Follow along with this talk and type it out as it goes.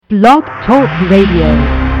Blog Talk Radio.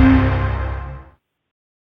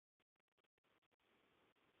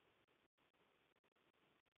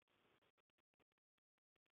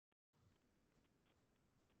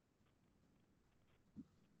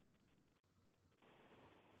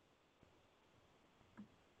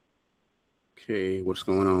 Okay, what's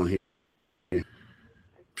going on here?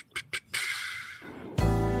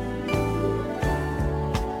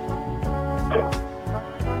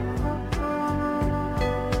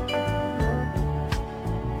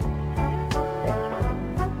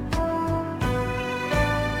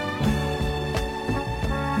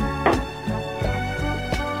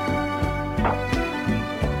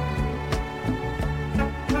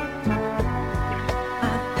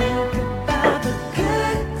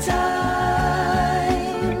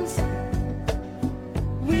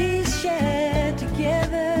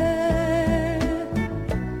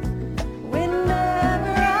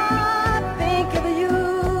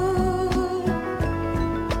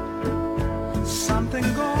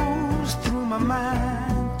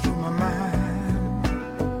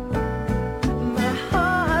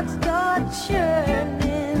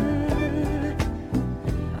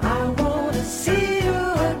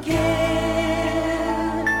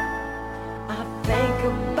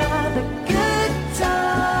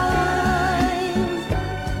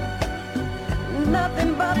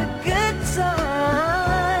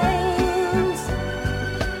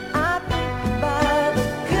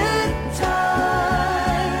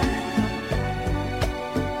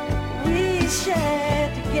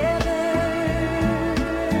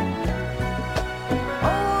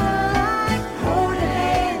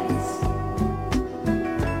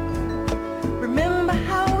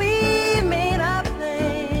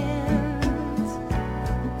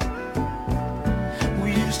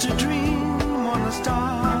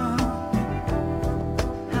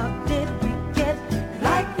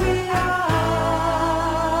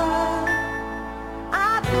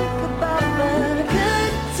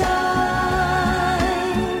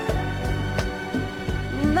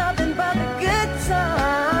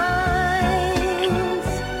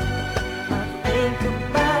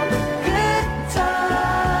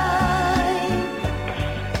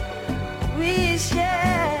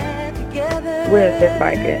 Where's that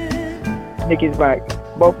bike at? Nikki's bike.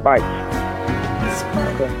 Both bikes.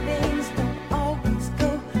 Okay.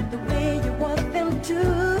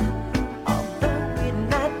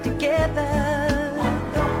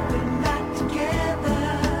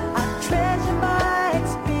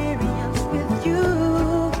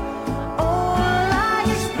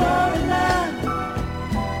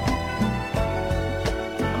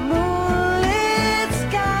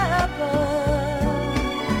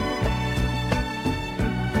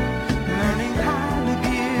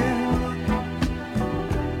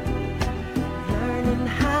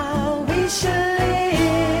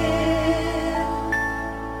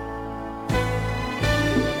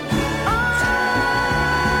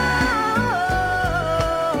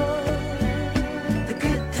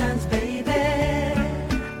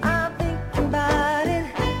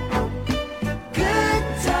 Good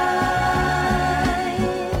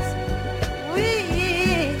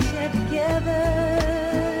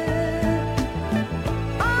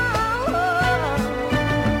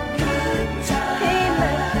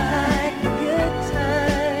time.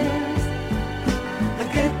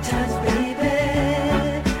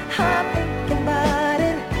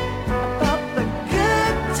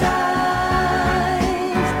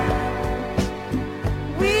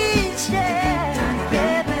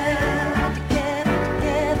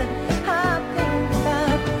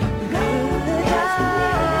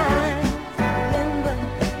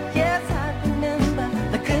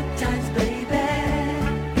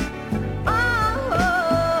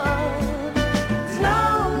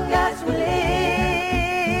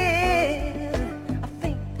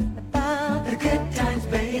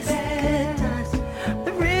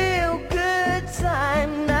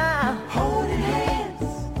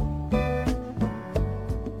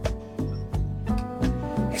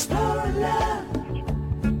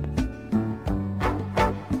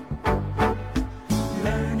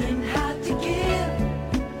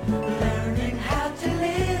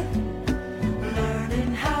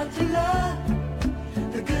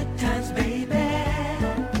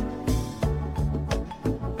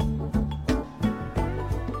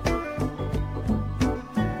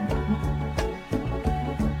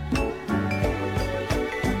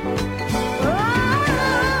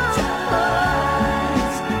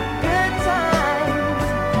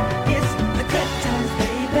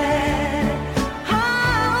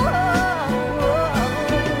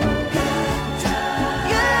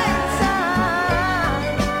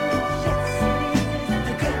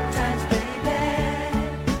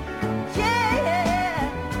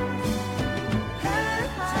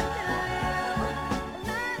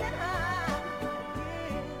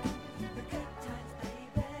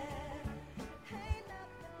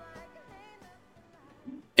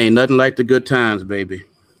 Ain't nothing like the good times, baby.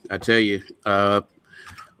 I tell you.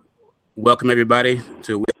 Welcome everybody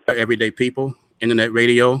to We Are Everyday People Internet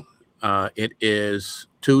Radio. It is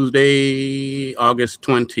Tuesday, August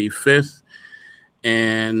 25th,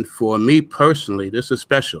 and for me personally, this is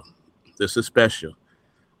special. This is special.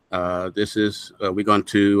 We're going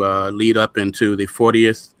to lead up into the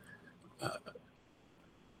 40th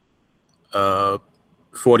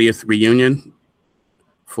reunion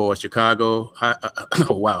for Chicago.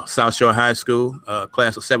 South Shore High School,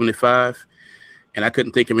 class of '75. And I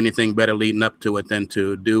couldn't think of anything better leading up to it than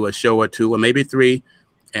to do a show or two, or maybe three,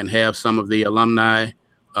 and have some of the alumni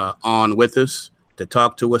on with us to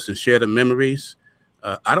talk to us and share the memories.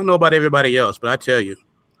 I don't know about everybody else, but I tell you,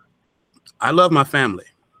 I love my family,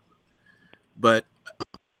 but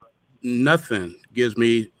nothing gives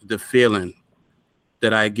me the feeling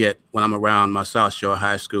that I get when I'm around my South Shore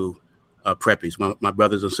High School preppies, my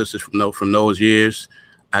brothers and sisters from those years.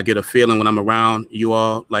 I get a feeling when I'm around you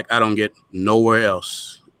all like I don't get nowhere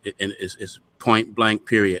else. It's point blank,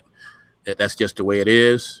 period. That's just the way it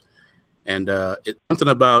is. And it's something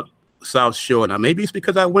about South Shore. Now, maybe it's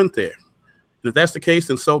because I went there. And if that's the case,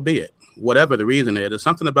 then so be it. Whatever the reason is, there's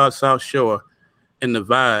something about South Shore and the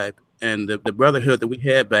vibe and the brotherhood that we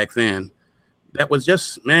had back then that was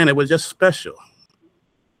just, man, it was just special.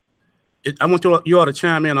 I want you all to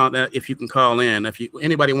chime in on that if you can call in. If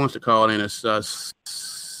anybody wants to call in, it's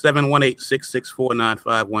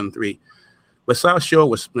 718-664-9513. But South Shore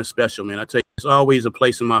was special, man. I tell you, there's always a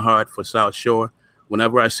place in my heart for South Shore.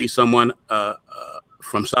 Whenever I see someone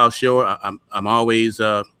from South Shore, I'm always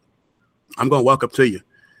I'm gonna walk up to you,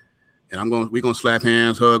 and we're gonna slap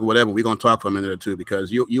hands, hug, whatever. We're gonna talk for a minute or two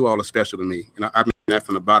because you all are special to me, and I mean that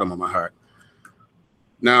from the bottom of my heart.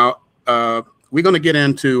 Now we're gonna get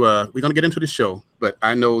into the show, but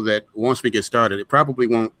I know that once we get started, it probably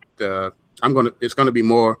won't. It's going to be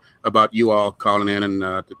more about you all calling in and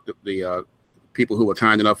the people who were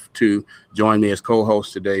kind enough to join me as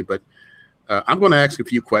co-host today. But I'm going to ask a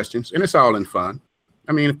few questions, and it's all in fun.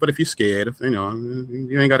 I mean, but if you're scared,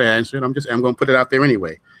 you ain't got to answer it. I'm going to put it out there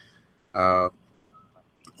anyway.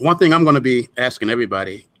 One thing I'm going to be asking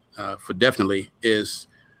everybody for definitely is,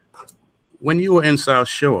 when you were in South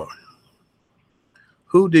Shore,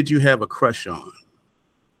 who did you have a crush on?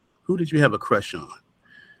 Who did you have a crush on?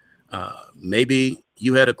 Maybe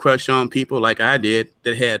you had a crush on people like I did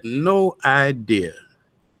that had no idea,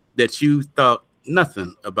 that you thought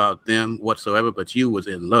nothing about them whatsoever, but you was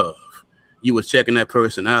in love. You was checking that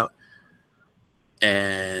person out.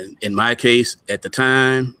 And in my case, at the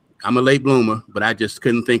time, I'm a late bloomer, but I just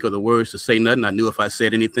couldn't think of the words to say nothing. I knew if I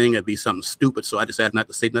said anything, it'd be something stupid. So I decided not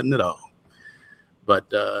to say nothing at all.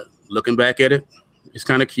 But looking back at it, it's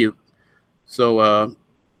kind of cute. So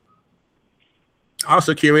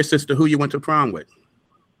also curious as to who you went to prom with.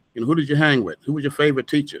 Who did you hang with? Who was your favorite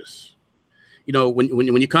teachers?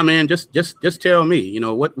 When you come in, just tell me.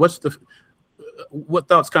 What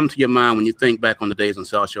thoughts come to your mind when you think back on the days in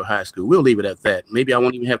South Shore High School? We'll leave it at that. Maybe I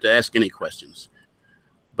won't even have to ask any questions.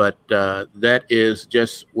 But that is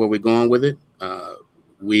just where we're going with it.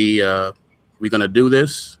 We're gonna do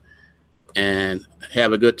this and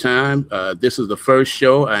have a good time. This is the first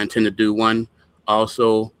show. I intend to do one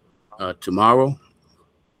also tomorrow.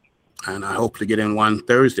 And I hope to get in one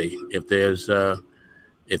Thursday. If the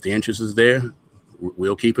interest is there,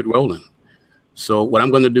 we'll keep it rolling. So what I'm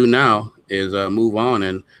going to do now is move on,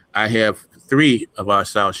 and I have three of our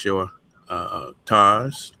South Shore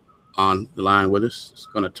TARs on the line with us. It's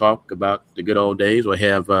going to talk about the good old days. We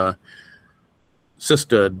have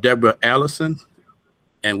Sister Deborah Allison,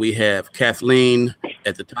 and we have Kathleen,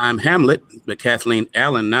 at the time Hamlet, but Kathleen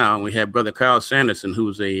Allen now. And we have Brother Carl Sanderson,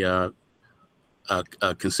 who's a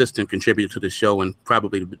consistent contributor to the show and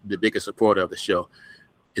probably the biggest supporter of the show.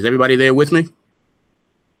 Is everybody there with me?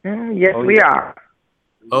 Yes, we are.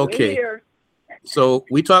 Okay. So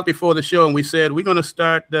we talked before the show and we said we're going to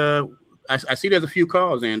start. I see there's a few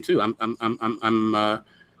calls in too. I'm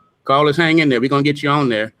callers, hang in there. We're going to get you on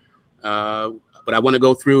there. But I want to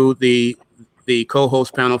go through the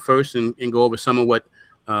co-host panel first and go over some of what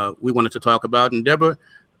we wanted to talk about. And Deborah,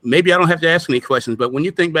 maybe I don't have to ask any questions, but when you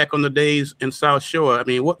think back on the days in South Shore, I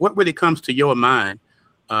mean, what really comes to your mind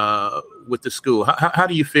with the school? How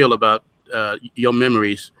do you feel about your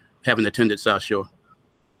memories having attended South Shore?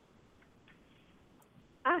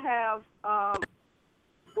 I have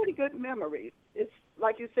pretty good memories. It's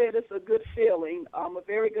like you said, it's a good feeling, a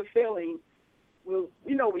very good feeling.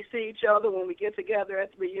 We see each other when we get together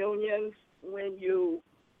at reunions. When you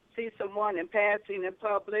see someone in passing in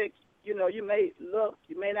public, you may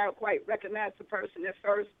not quite recognize the person at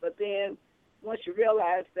first, but then once you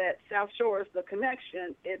realize that South Shore is the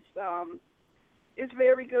connection, it's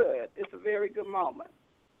very good. It's a very good moment.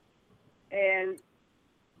 And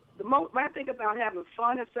when I think about having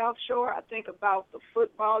fun at South Shore, I think about the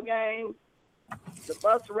football games, the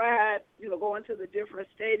bus ride, going to the different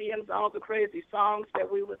stadiums, all the crazy songs that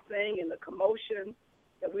we would sing, and the commotion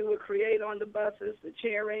that we would create on the buses, the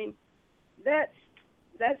cheering. That's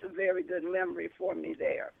a very good memory for me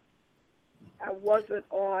there. I wasn't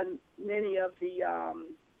on many of the,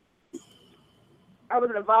 I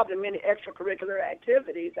wasn't involved in many extracurricular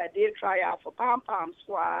activities. I did try out for Pom Pom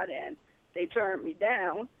Squad, and they turned me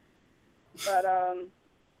down. But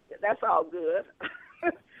that's all good.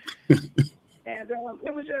 And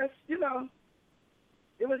it was just,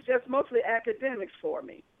 it was just mostly academics for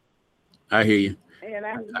me. I hear you. And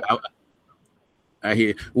I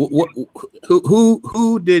hear you.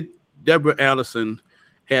 Who did Deborah Allison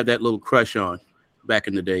have that little crush on back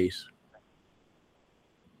in the days?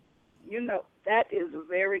 That is a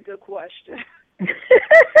very good question.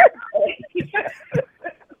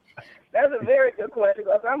 That's a very good question,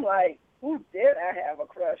 because I'm like, who did I have a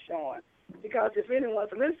crush on? Because if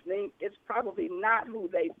anyone's listening, it's probably not who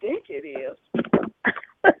they think it is.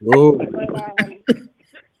 Whoa. But,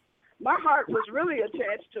 my heart was really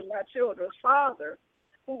attached to my children's father,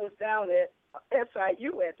 who was down at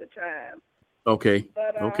SIU at the time. Okay.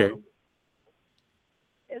 But, okay.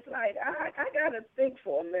 It's like, I got to think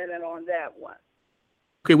for a minute on that one.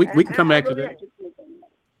 Okay, we can come back to that.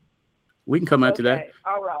 We can come back to that.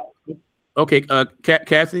 All right. Okay,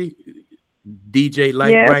 Kathy, DJ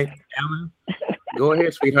Light Yes. Bright Allen, go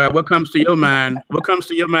ahead, sweetheart. What comes to your mind? What comes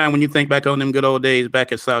to your mind when you think back on them good old days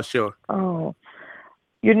back at South Shore? Oh,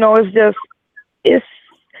 it's just, it's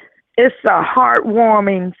a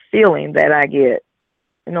heartwarming feeling that I get.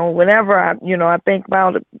 Whenever I think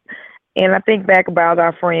about it, and I think back about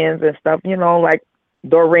our friends and stuff, like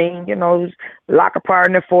Doreen, lock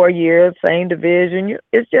apart in 4 years, same division.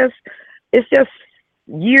 It's just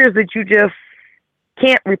years that you just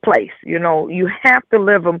can't replace. You have to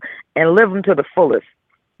live them and live them to the fullest.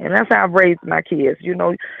 And that's how I've raised my kids.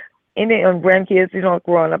 Any grandkids,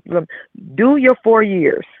 growing up, do your 4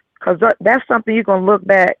 years, because that's something you're going to look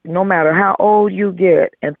back, no matter how old you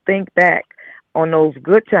get, and think back on those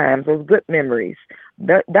good times, those good memories.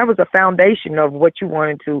 That was the foundation of what you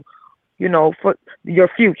wanted to, for your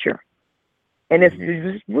future. And it's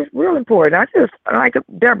real important. I just, like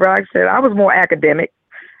Deborah, like I said, I was more academic.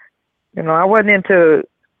 I wasn't into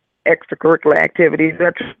extracurricular activities.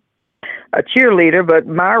 A cheerleader, but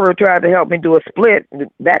Myra tried to help me do a split.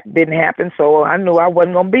 That didn't happen, so I knew I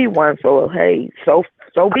wasn't going to be one. So, hey, so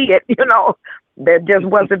be it. That just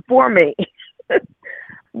wasn't for me.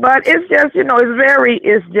 But it's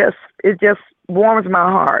just, it just warms my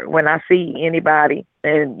heart when I see anybody,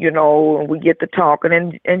 and we get to talking,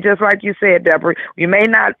 and just like you said, Deborah, you may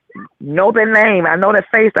not know their name. I know their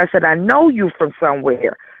face. I said, I know you from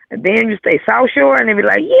somewhere. And then you say South Shore, and they be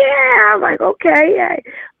like, yeah. I'm like, okay.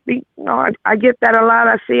 I get that a lot.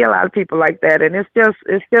 I see a lot of people like that, and it's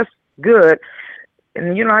just good.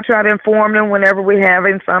 And I try to inform them whenever we're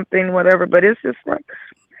having something, whatever. But it's just like,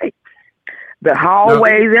 hey, the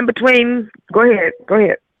hallways in between. Go ahead.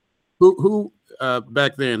 Who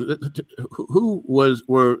back then? Who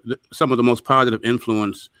were some of the most positive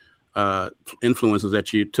influences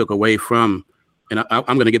that you took away from? And I'm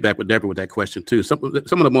going to get back with Deborah with that question too. Some of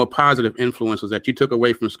the more positive influences that you took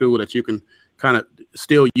away from school that you can kind of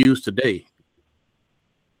still use today.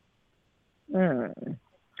 Or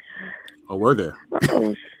were there?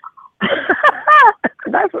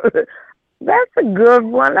 That's a good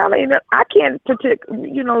one. I mean, I can't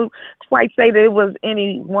quite say that it was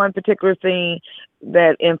any one particular thing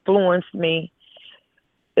that influenced me.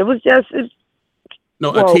 It was just yes,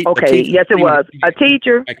 it was a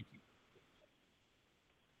teacher.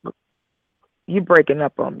 You breaking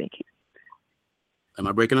up on me, Keith. Am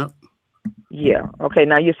I breaking up? Yeah. Okay.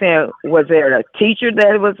 Now you're saying, was there a teacher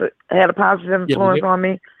that had a positive influence on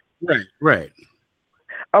me? Right.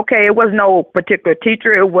 Okay. It was no particular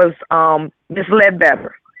teacher. It was Miss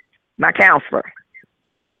Ledbetter, my counselor.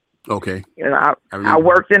 Okay. I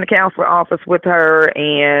worked in the counselor office with her,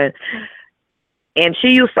 and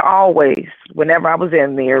she used to always, whenever I was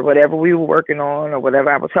in there, whatever we were working on or whatever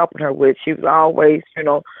I was helping her with, she was always,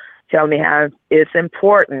 tell me how it's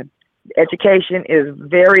important. Education is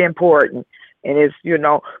very important, and it's you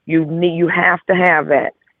have to have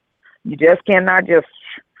that. You just cannot just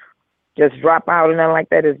drop out and nothing like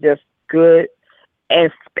that. Is just good,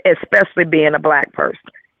 and especially being a Black person,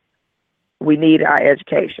 we need our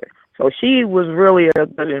education. So she was really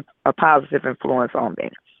a positive influence on me.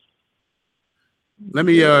 Let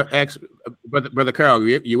me ask Brother Carl,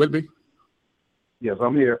 you with me? Yes,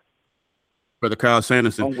 I'm here. Brother Carl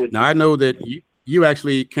Sanderson. Now, I know that you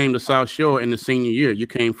actually came to South Shore in the senior year. You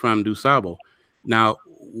came from DuSable. Now,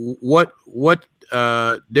 what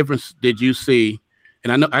difference did you see?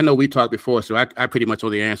 And I know we talked before, so I pretty much know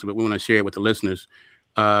the answer, but we want to share it with the listeners.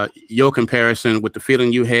 Your comparison with the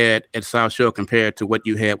feeling you had at South Shore compared to what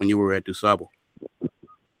you had when you were at DuSable.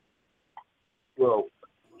 Well,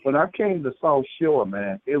 when I came to South Shore,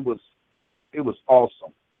 man, it was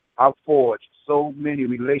awesome. I forged so many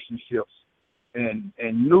relationships and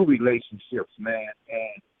new relationships, man,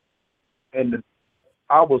 and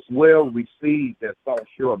I was well received at South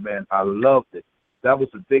Shore, man. I loved it. That was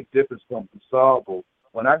a big difference from DuSable.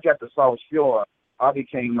 When I got to South Shore, I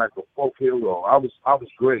became like a folk hero. I was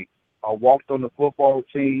great. I walked on the football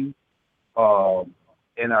team,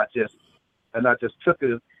 and I just took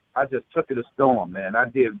it. I just took it a storm, man. I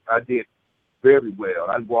did very well.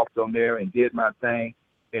 I walked on there and did my thing,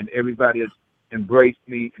 and everybody embraced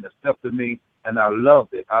me and accepted me, and I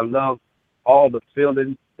loved it. I loved all the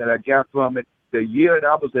feelings that I got from it. The year that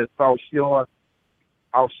I was at South Shore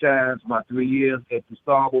outshines my 3 years at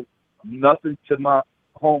DuSable. Nothing to my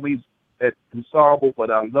homies at DuSable,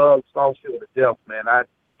 but I love South Shore to death, man. I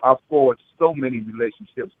forged so many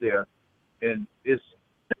relationships there, and it's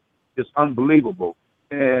unbelievable.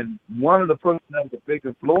 And one of the person that was a big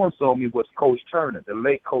influence on me was Coach Turner, the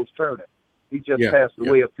late Coach Turner. He just passed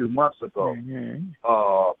away a few months ago. Mm-hmm.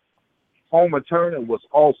 Homer Turner was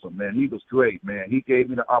awesome, man. He was great, man. He gave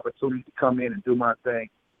me the opportunity to come in and do my thing,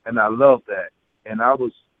 and I loved that. And I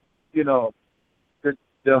was, the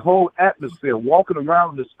whole atmosphere, walking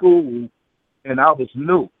around the school, and I was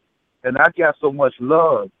new. And I got so much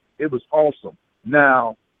love. It was awesome.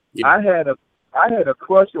 Now, I had a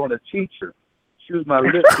crush on a teacher. She was my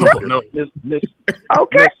lit teacher. Miss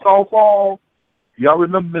Softball. Y'all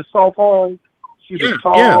remember Miss Softball? She was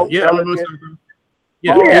tall, elegant.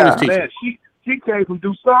 Man, she came from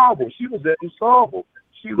DuSable. She was at DuSable.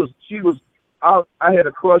 She was. I had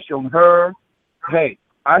a crush on her. Hey,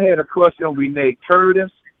 I had a crush on Renee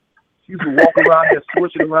Curtis. She used to walk around there,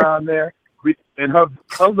 switching around there. And her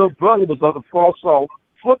little brother was on the Falso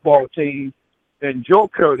football team, and Joe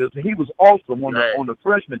Curtis, and he was awesome on the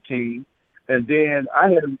freshman team. And then I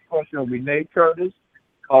had a crush on Renee Curtis.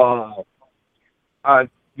 I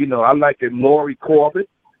liked Lori Corbett.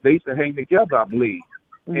 They used to hang together, I believe.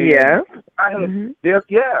 Yeah. I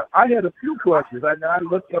had a few crushes. I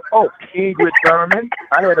looked up. Ingrid Thurman.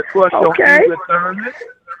 I had a crush on Ingrid Thurman.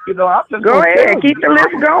 I'm just go ahead. Keep the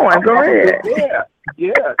list going. Go ahead.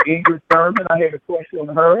 Yeah. Ingrid Thurman. I had a crush on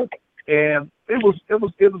her, and it was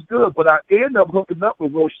good. But I ended up hooking up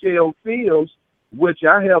with Rochelle Fields, which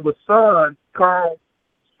I have a son, Carl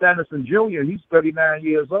Sanderson Jr. He's 39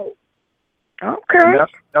 years old. Okay.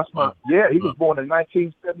 That's my he was born in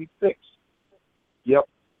 1976. Yep.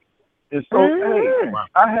 And so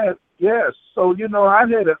I had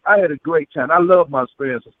a great time. I love my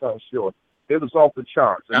experience at South Shore. It was off the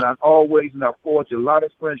charts, and I forged a lot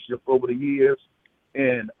of friendship over the years,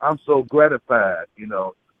 and I'm so gratified,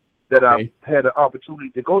 that I had an opportunity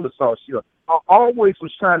to go to South Shore. I always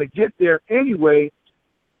was trying to get there anyway.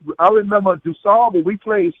 I remember DuSable, we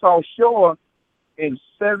played South Shore in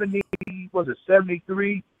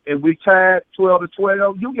 73, and we tied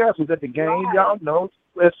 12-12. You guys was at the game, y'all know,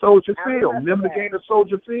 at Soldier Field. Remember the game at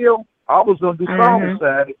Soldier Field? I was on DuSable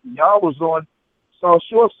side, and y'all was on South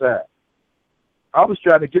Shore side. I was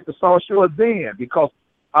trying to get to South Shore then because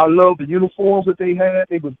I loved the uniforms that they had.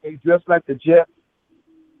 They dressed like the Jets,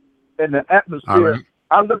 and the atmosphere. Right.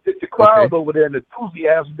 I looked at the crowd over there and the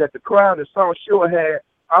enthusiasm that the crowd at South Shore had.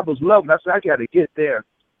 I was loving it. I said, I got to get there.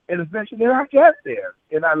 And eventually I got there,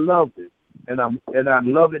 and I loved it. And I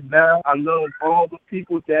love it now. I love all the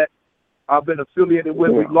people that I've been affiliated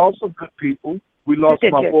with. We lost some good people. We lost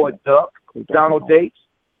my boy Duck, Donald Dates,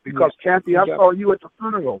 because Kathy, I saw you at the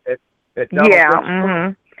funeral at Donald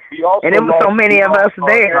Dates. And there were so many of us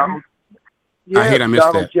there. I hate I missed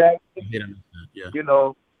Donald that. Jackson.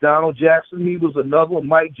 Donald Jackson, he was another one.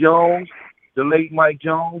 Mike Jones, the late Mike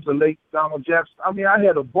Jones, the late Donald Jackson. I mean, I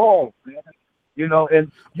had a ball, man.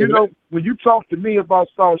 When you talk to me about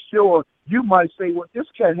South Shore, you might say, well, this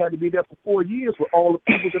cat had to be there for 4 years with all the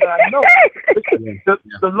people that I know.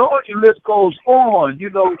 The laundry list goes on,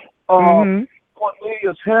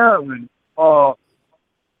 Cornelius Herron,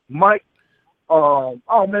 Mike, man,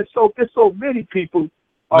 it's so many people.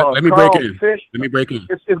 Let me break it in.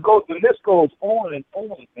 The list goes on and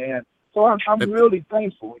on, man. So I'm really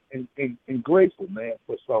thankful and grateful, man,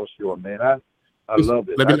 for South Shore, man. I love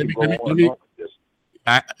it.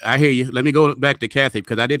 I hear you. Let me go back to Kathy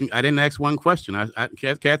because I didn't ask one question.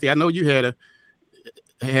 Kathy, I know you had a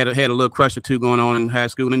little crush or two going on in high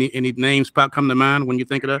school. Any names come to mind when you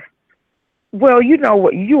think of that? Well, you know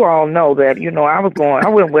what, you all know that, I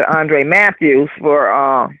went with Andre Matthews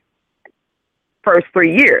for first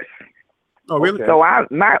 3 years. Oh, really? So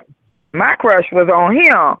my crush was on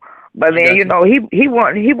him. But then, he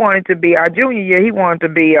wanted to be, our junior year, he wanted to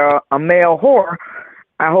be a male whore.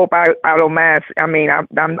 I hope I don't mind. I mean, I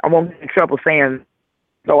won't get in trouble saying.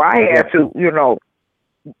 So I had to,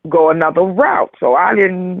 go another route. So I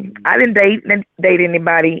didn't date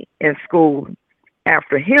anybody in school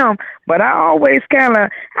after him. But I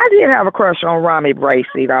did have a crush on Rami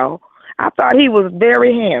Bracey, though. I thought he was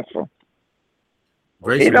very handsome.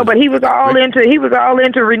 Bracey but he was all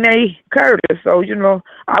into Renee Curtis. So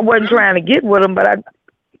I wasn't trying to get with him, but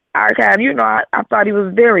I kind of I thought he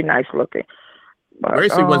was very nice looking. But,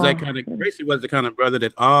 Bracey was the kind of brother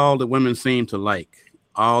that all the women seemed to like.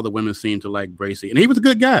 All the women seemed to like Bracey, and he was a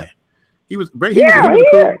good guy. He was a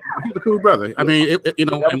cool brother. I mean,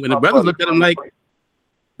 and when the brothers looked at him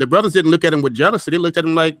the brothers didn't look at him with jealousy. They looked at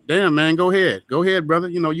him like, "Damn, man, go ahead, brother.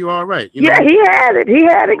 You all right." Yeah, he had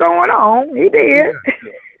it going on. He did.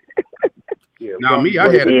 Yeah. Now me,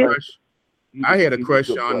 I had a crush. I had a crush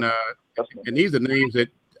on, and these are names that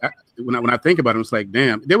when I think about them, it's like,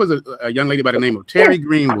 damn. There was a young lady by the name of Terry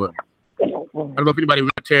Greenwood. I don't know if anybody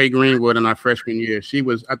remember Terry Greenwood in our freshman year.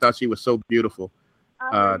 I thought she was so beautiful.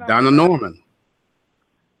 Donna Norman,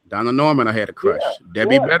 I had a crush.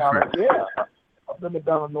 Debbie Bedford. Yeah, I remember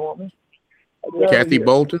Donna Norman. Kathy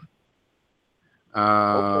Bolton.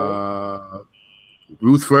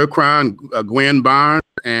 Ruth Furcron, Gwen Barnes,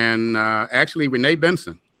 and actually Renee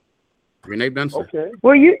Benson. Okay.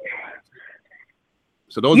 Well,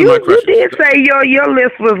 so those are my crushes. You did say your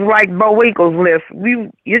list was like Bo Winkle's list.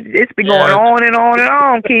 It's been going on and on and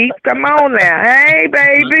on, Keith. Come on now. Hey,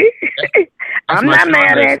 baby. I'm not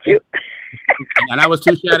mad at you. And I was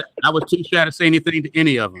too shy to say anything to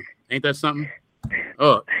any of them. Ain't that something?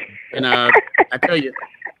 Oh, and I tell you,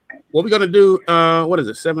 what we're gonna do? What is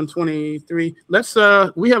it? 7:23. Let's.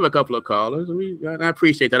 We have a couple of callers. I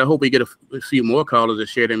appreciate that. I hope we get a few more callers to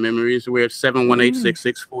share their memories. We're at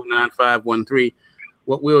 718-664-9513.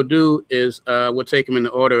 What we'll do is we'll take them in the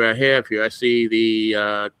order I have here. I see the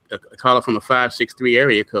a caller from a 563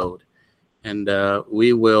 area code, and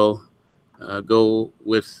we will go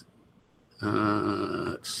with.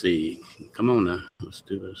 Let's see. Come on now. Let's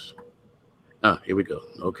do this. Here we go.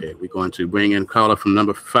 Okay, we're going to bring in caller from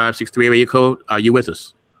number 563 area code. Are you with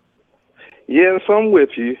us? Yes, I'm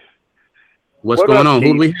with you. What's going on?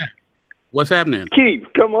 Who do we have? What's happening? Keith,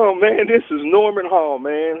 come on, man. This is Norman Hall,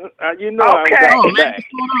 man. Okay. Man, what's going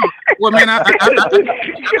on? Well, man, I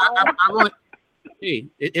want. Hey,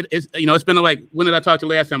 it's it's been like, when did I talk to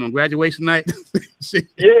you last time? On graduation night?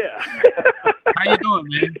 Yeah. How you doing,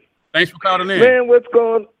 man? Thanks for calling in. Man, what's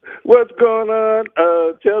going on?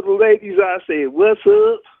 Tell the ladies I said, what's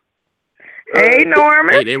up? Hey,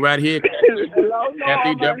 Norman. Hey, they right here. Hello,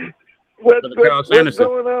 Kathy, Norman. What's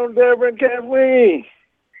going on, Deborah and Kathleen?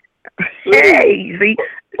 Hey, see.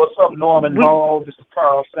 What's up, Norman Hall? This is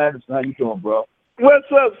Carl Sanders. How you doing, bro? What's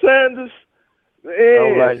up, Sanders? Yeah.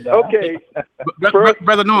 All right, okay.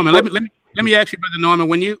 Brother Norman, let me ask you, Brother Norman,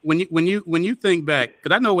 when you think back,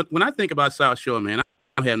 because I know when I think about South Shore, man,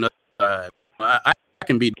 I have nothing. I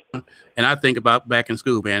can be, and I think about back in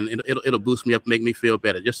school, man. It'll boost me up, make me feel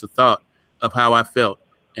better. Just the thought of how I felt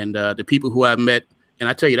and the people who I met. And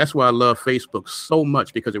I tell you, that's why I love Facebook so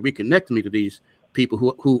much, because it reconnected me to these people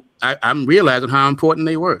who I'm realizing how important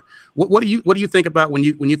they were. What do you think about when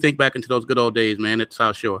you think back into those good old days, man, at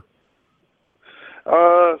South Shore?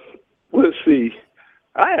 Let's see.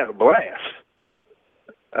 I had a blast.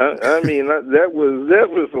 I mean, that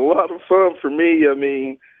was a lot of fun for me. I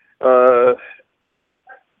mean, I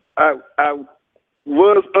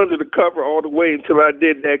was under the cover all the way until I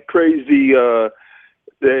did that crazy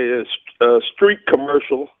street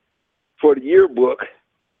commercial for the yearbook,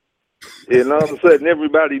 and all of a sudden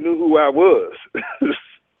everybody knew who I was.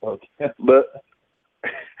 Okay. But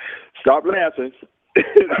stop laughing.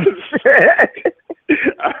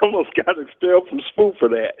 I almost got expelled from school for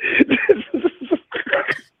that.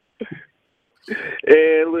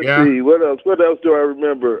 And let's see, what else? What else do I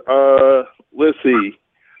remember? Let's see.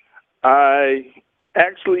 I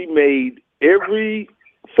actually made every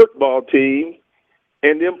football team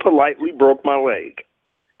and then politely broke my leg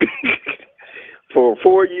for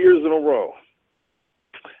 4 years in a row.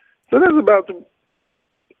 So that's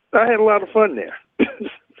I had a lot of fun there.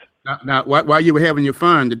 Now, while you were having your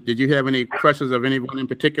fun, did you have any crushes of anyone in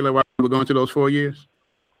particular while you were going through those 4 years?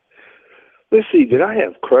 let's see, did I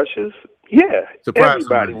have crushes? Yeah,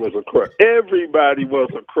 everybody was a crush. Everybody was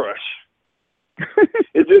a crush.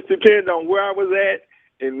 It just depends on where I was at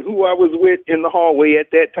and who I was with in the hallway at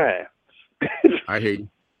that time. I hear you.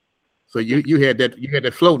 So you had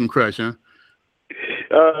that floating crush, huh?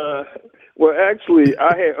 Well, actually,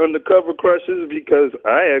 I had undercover crushes because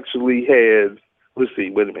I actually had. Let's see.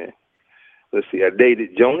 Wait a minute. Let's see. I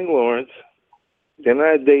dated Joni Lawrence. Then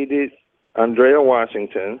I dated Andrea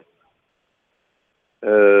Washington.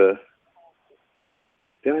 Then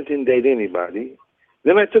I didn't date anybody.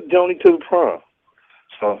 Then I took Joni to the prom.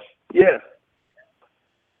 So yeah.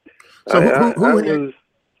 So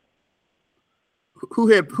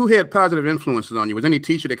who had positive influences on you? Was any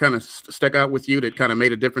teacher that kind of stuck out with you that kind of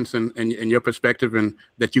made a difference in your perspective and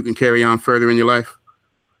that you can carry on further in your life?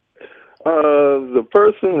 The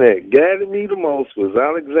person that guided me the most was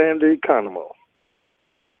Alexander Economo.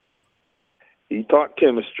 He taught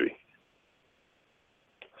chemistry.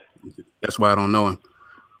 That's why I don't know him.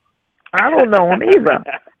 I don't know him either.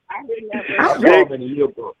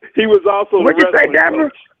 He was also what you say,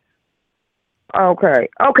 Deborah? Okay.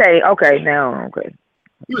 Now, okay.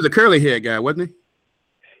 He was a curly haired guy, wasn't he?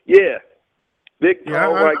 Yeah. Big,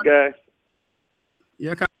 tall, white guy.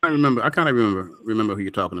 Yeah, I kind of remember who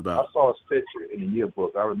you're talking about. I saw his picture in the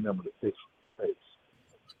yearbook. I remember the picture.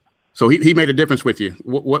 So he made a difference with you.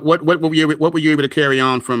 What were you able to carry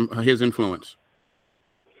on from his influence?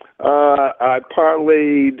 I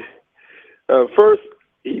parlayed. First,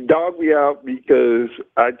 he dogged me out because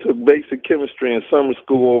I took basic chemistry in summer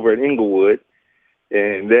school over at Inglewood,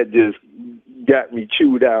 and that just got me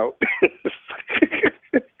chewed out.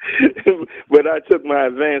 But I took my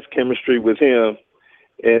advanced chemistry with him,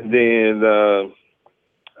 and then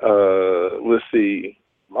let's see,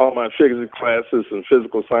 all my physics classes and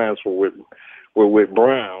physical science were with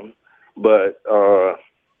Brown, but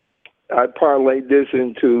I parlayed this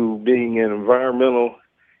into being an environmental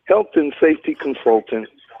health and safety consultant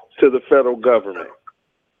to the federal government.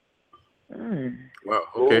 Wow.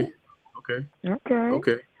 Okay.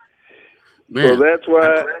 Man, so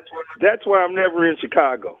that's why I'm never in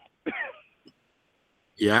Chicago.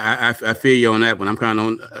 Yeah, I feel you on that one. I'm kind of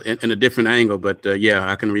on in a different angle, but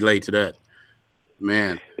yeah, I can relate to that.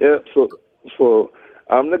 Man. Yeah. So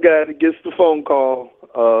I'm the guy that gets the phone call.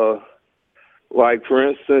 Like for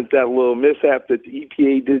instance, that little mishap that the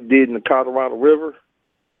EPA did in the Colorado River.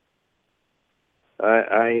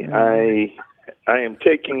 I am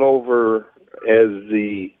taking over as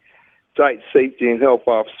the site safety and health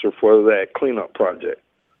officer for that cleanup project.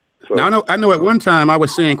 So, now I know at one time I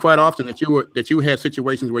was saying quite often that you had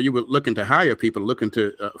situations where you were looking to hire people, looking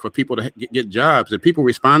to for people to get jobs. Did people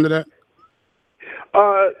respond to that?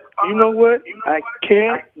 You know what? I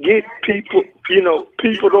can't get people.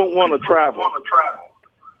 People don't want to travel.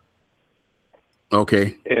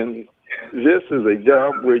 Okay. And this is a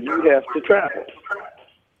job where you have to travel.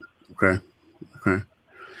 Okay.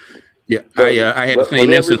 Yeah, I had the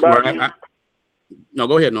same instance where No,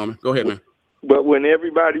 go ahead, Norman. Go ahead, man. But when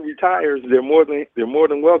everybody retires, they're more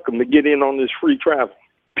than welcome to get in on this free travel.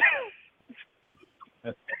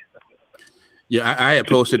 Yeah, I had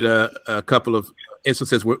posted a couple of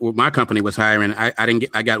instances where my company was hiring.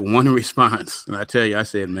 I got one response, and I tell you, I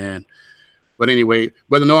said, man. But anyway,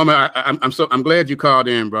 Brother Norman, I'm glad you called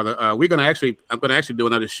in, brother. I'm gonna actually do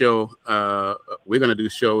another show. We're gonna do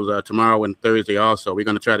shows tomorrow and Thursday also. We're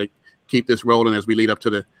gonna try to keep this rolling as we lead up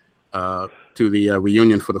to the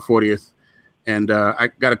reunion for the 40th. And I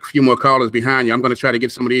got a few more callers behind you. I'm gonna try to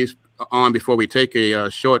get some of these on before we take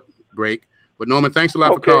a short break. But Norman, thanks a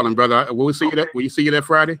lot for calling, brother. Will you see you there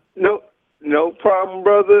Friday? No problem,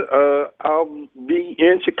 brother. I'll be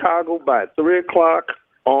in Chicago by 3:00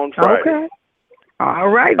 on Friday. Okay. All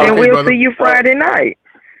right, then we'll brother. See you Friday night.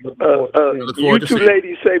 You two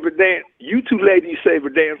ladies save a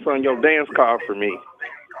dance on your dance card for me.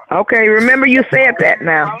 Okay, remember you said that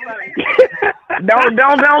now.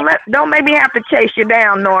 don't make me have to chase you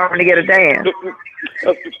down, Norman, to get a dance.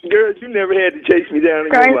 Girl, you never had to chase me down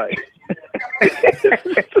in your life.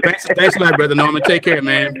 Thanks a lot, brother Norman. Take care,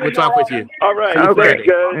 man. We'll talk with you. All right. Okay.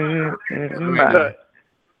 Thanks, guys. Bye.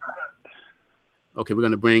 Okay, we're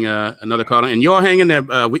gonna bring another caller, and y'all hang in there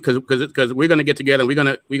because we're gonna get together. We're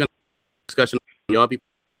gonna discussion. Y'all be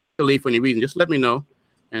leave for any reason. Just let me know,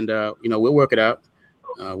 and we'll work it out.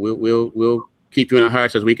 We'll keep you in our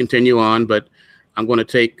hearts as we continue on. But I'm going to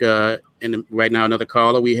take right now another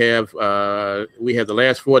caller. We have the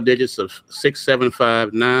last four digits of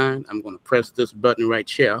 6759. I'm going to press this button right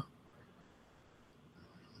here.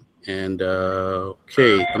 And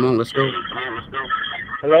okay, come on, let's go.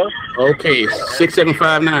 Hello? Okay,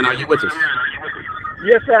 6759. Are you with us?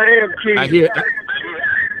 Yes, I am, Keith.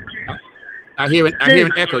 I hear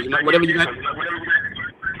an echo. Whatever you got.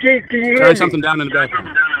 Keith, can you hear Turn me? something down in the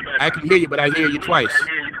background. I can hear you, but I hear you twice.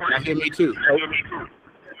 And I hear me too.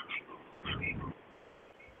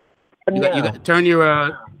 You got turn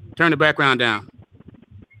the background down.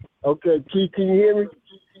 Okay, Keith, can you hear me?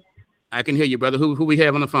 I can hear you, brother. Who we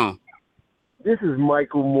have on the phone? This is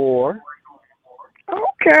Michael Moore.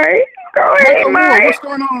 Okay. Go ahead, Mike. What's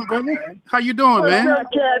going on, brother? How you doing, man? What's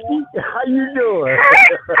up, Kathy? How you doing?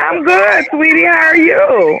 I'm good, sweetie. How are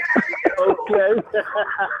you? Okay.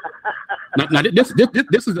 Now this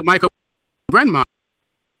is the Michael grandma.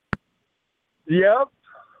 Yep.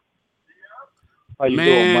 How you Man,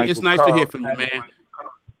 doing, Michael? it's nice to hear from you, man.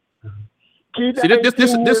 Keith, See,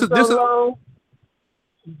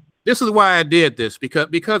 this is why I did this,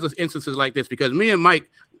 because of instances like this. Because me and Mike,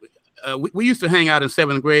 we used to hang out in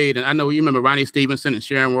 7th grade, and I know you remember Ronnie Stevenson and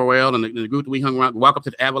Sharon Royale and the group that we hung around, walk up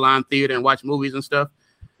to the Avalon Theater and watch movies and stuff.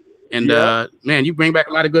 And man, you bring back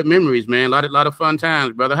a lot of good memories, man. A lot of fun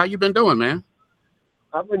times, brother. How you been doing, man?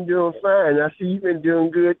 I've been doing fine. I see you've been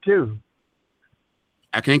doing good too.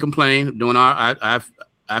 I can't complain. Doing all I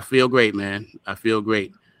feel great, man. I feel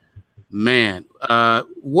great, man.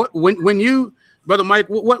 When you, brother Mike,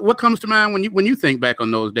 what comes to mind when you think back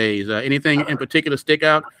on those days? Anything in particular stick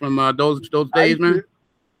out from those days, man?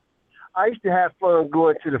 I used to have fun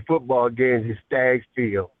going to the football games at Staggs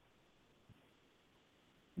Field.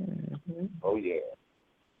 Mm-hmm. Oh yeah,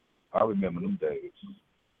 I remember them days.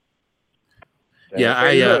 Yeah,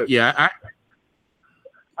 I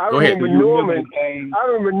Go ahead. remember Norman. I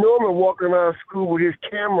remember Norman walking around school with his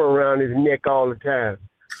camera around his neck all the time.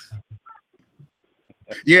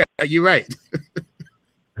 Yeah, you're right.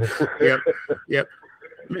 Yep.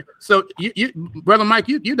 So you brother Mike,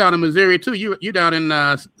 you down in Missouri too. You down in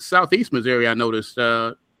southeast Missouri, I noticed.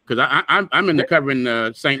 Because I'm in the covering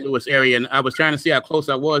St. Louis area, and I was trying to see how close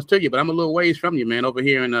I was to you, but I'm a little ways from you, man, over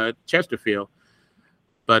here in Chesterfield.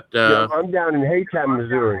 But I'm down in Haytime,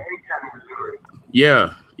 Missouri.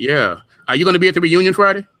 Yeah. Are you going to be at the reunion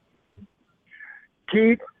Friday?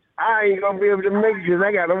 Keith, I ain't gonna be able to make it because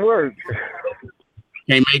I gotta work.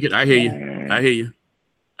 Can't make it. I hear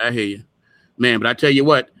you, man. But I tell you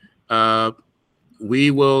what, I'm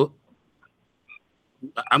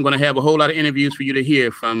going to have a whole lot of interviews for you to hear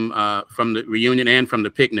from the reunion and from the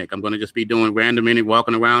picnic. I'm going to just be doing random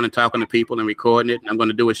walking around and talking to people and recording it. I'm going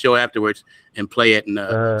to do a show afterwards and play it. And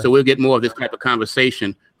so we'll get more of this type of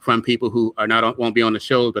conversation from people who won't be on the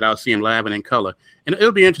shows, but I'll see them live and in color. And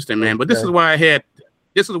it'll be interesting, man. But this is why I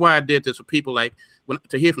did this for people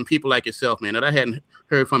to hear from people like yourself, man, that I hadn't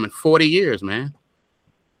heard from in 40 years, man.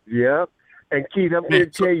 Yep. And Keith, I'm going to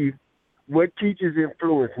tell you what teachers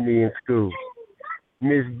influenced me in school.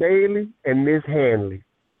 Miss Bailey and Miss Hanley.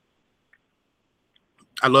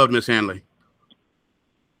 I love Miss Hanley.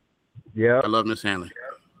 Yeah, I love Miss Hanley.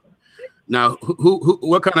 Now,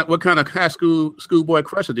 what kind of high schoolboy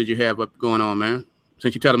crusher did you have going on, man?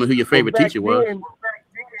 Since you're telling me who your favorite teacher was.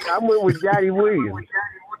 I went with Dottie Williams.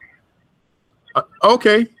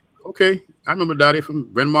 Okay. I remember Dottie from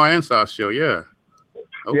Bryn Mawr and South Shore. Yeah.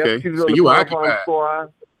 Okay. Yep, so you were occupied.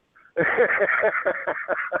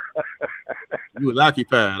 You was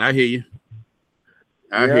occupied. I hear you.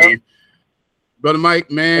 I hear you. Brother Mike,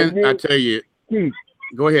 man, then, I tell you. Keith,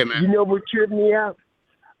 go ahead, man. You know what tripped me out?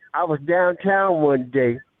 I was downtown one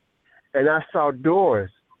day, and I saw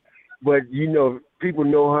Doris. But, people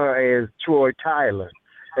know her as Troy Tyler.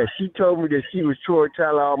 And she told me that she was Troy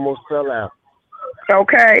Tyler, almost fell out.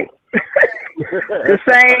 Okay. The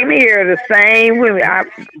same here, the same women.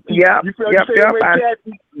 Yep.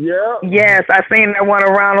 Yes, I seen that one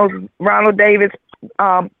of Ronald Davis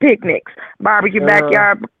picnics, barbecue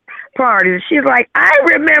backyard parties. She's like, I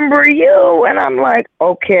remember you, and I'm like,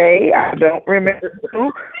 okay, I don't remember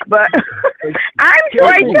you, but I'm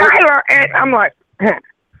Troy Tyler, and I'm like,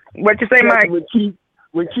 what you say, Mike?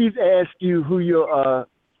 When Keith asked you who your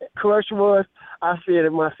crush was, I said to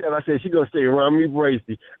myself, she's going to say Rami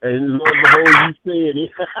Bracey. And lo and behold, you said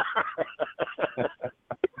it.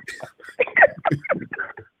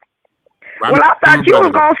 Well, I thought you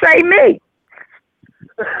was going to say me.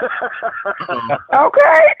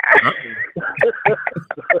 Okay.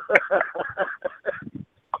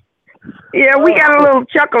 Yeah, we got a little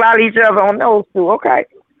chuckle out of each other on those two. Okay.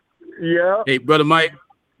 Yeah. Hey, Brother Mike,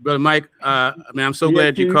 man, I'm so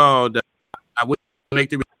glad you called. I would make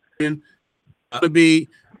the reunion.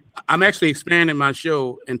 I'm actually expanding my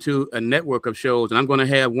show into a network of shows, and I'm going to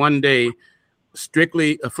have one day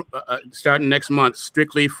strictly starting next month,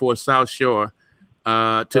 strictly for South Shore.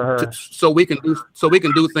 so we can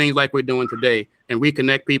do things like we're doing today and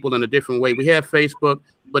reconnect people in a different way. We have Facebook,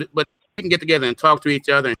 but we can get together and talk to each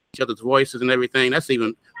other and each other's voices and everything. That's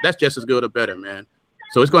just as good or better, man.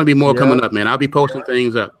 So it's going to be more coming up, man. I'll be posting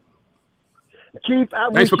things up. Chief,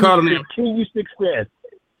 Thanks for calling in. Continue success.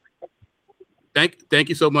 Thank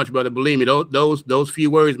you so much, brother. Believe me, those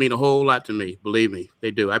few words mean a whole lot to me. Believe me,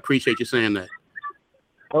 they do. I appreciate you saying that.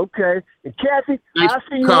 Okay. And Kathy, Thanks I'll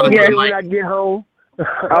see you calling, Monday Mike. when I get home.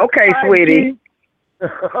 Okay, sweetie.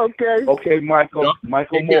 Okay. Okay, Michael Take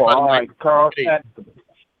care, Moore. brother All Mike. right, Carl.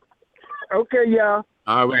 Okay, y'all.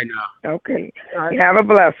 All right now. Okay. Have a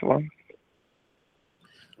blessed one.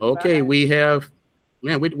 Okay, we have,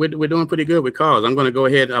 man, we're doing pretty good with calls. I'm going to go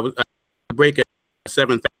ahead. I break at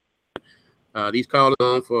 7:30. These calls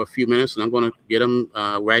are on for a few minutes, and I'm going to get them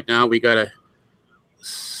right now. We got a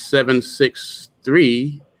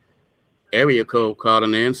 763 area code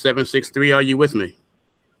calling in. 763, are you with me?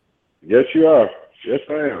 Yes, you are. Yes,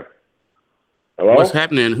 I am. Hello? What's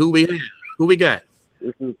happening? Who we got?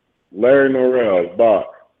 This is Larry Norrell, Box.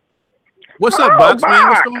 What's up, Box, man?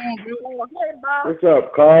 What's going on, bro? What's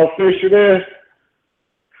up, Carl Fisher there?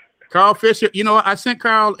 Carl Fisher. You know, I sent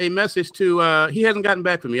Carl a message to, he hasn't gotten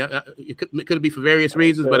back to me. It could be for various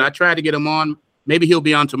reasons, but I tried to get him on. Maybe he'll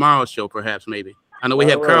be on tomorrow's show, perhaps, maybe. I know we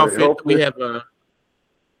have Carl Fisher. We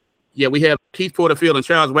have Keith Porterfield and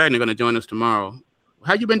Charles Wagner going to join us tomorrow.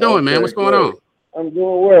 How you been doing, man? What's going on? I'm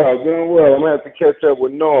doing well. I'm going to have to catch up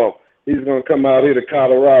with Norm. He's going to come out here to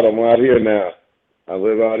Colorado. I'm out here now. I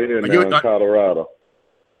live out here now in Colorado.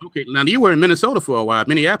 Okay. Now, you were in Minnesota for a while,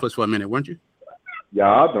 Minneapolis for a minute, weren't you?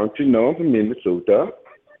 Yeah, don't you know I'm from Minnesota?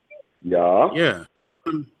 Yeah. Yeah.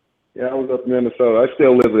 Yeah, I was up in Minnesota. I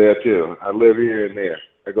still live there, too. I live here and there.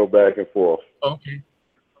 I go back and forth. Okay.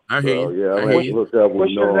 I hear you. Yeah, I hear look up with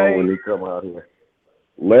Norm when he come out here.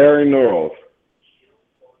 Larry Norrell.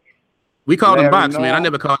 We called him Box, Norrell. man. I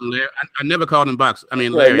never called him Larry. I never called him Box. I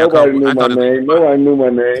mean, Larry. Nobody knew my name. Nobody knew my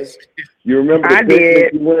name. You remember the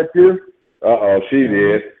picnic you went to? She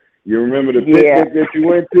did. You remember the picnic that you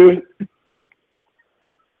went to?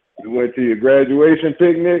 You went to your graduation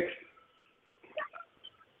picnic?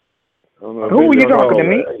 Who were you talking to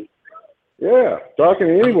me? Yeah, talking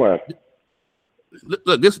to anyone.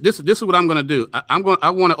 Look, this is what I'm going to do. I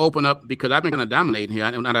want to open up because I've been kind of dominating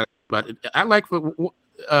here. But I like for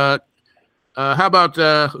how about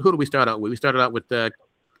who do we start out with? We started out with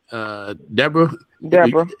Deborah,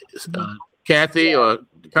 Kathy, or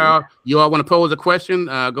Carl. You all want to pose a question?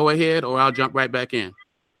 Go ahead, or I'll jump right back in.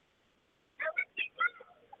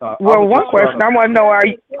 Well, one question I want to know: are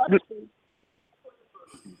you?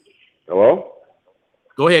 Hello?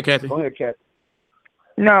 Go ahead, Kathy. Go ahead, Kathy.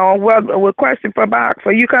 No, well, question for Box.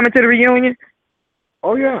 Are you coming to the reunion?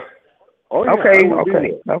 Oh yeah. Oh yeah. Okay.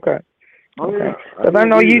 Oh yeah. Because I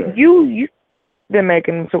know you been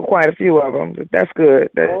making quite a few of them. That's good.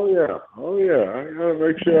 Oh yeah. I gotta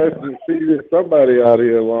make sure I see that somebody out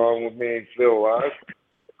here along with me still alive.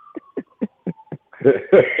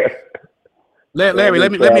 Larry,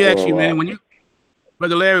 let me ask you, man.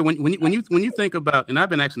 Brother Larry, when you think about, and I've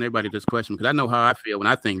been asking everybody this question because I know how I feel when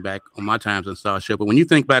I think back on my times in South Shore. But when you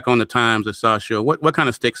think back on the times at South Shore, what kind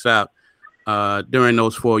of sticks out during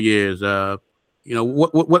those 4 years?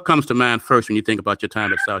 What comes to mind first when you think about your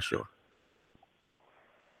time at South Shore?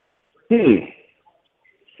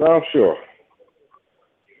 South Shore.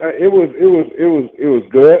 It was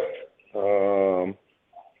good.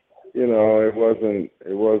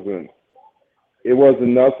 It wasn't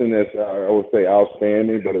nothing that I would say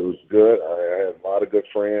outstanding, but it was good. I had a lot of good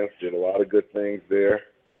friends, did a lot of good things there.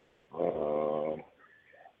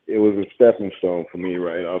 It was a stepping stone for me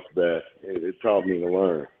right off the bat. It taught me to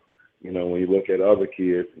learn. When you look at other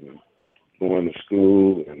kids and going to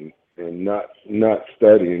school and not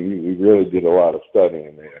studying, we really did a lot of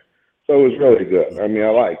studying there. So it was really good. I mean, I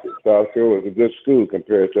liked it. South Shore was a good school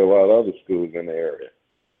compared to a lot of other schools in the area.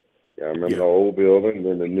 Yeah, I remember the old building,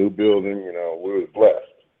 then the new building. We were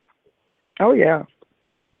blessed. Oh yeah.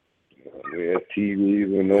 We had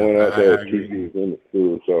TVs, and no one else had TVs in the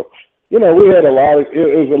school. So, we had a lot of.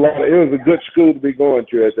 It was a good school to be going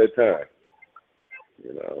to at that time.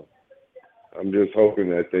 I'm just hoping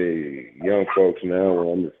that the young folks now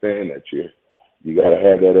will understand that you got to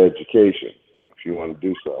have that education if you want to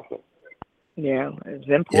do something. Yeah, it's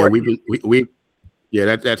important.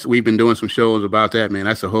 Yeah, we've been doing some shows about that, man.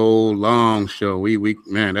 That's a whole long show.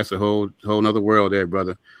 Man, that's a whole nother world there,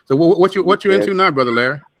 brother. So what you into now, brother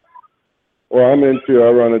Larry? Well, I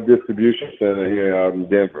run a distribution center here out in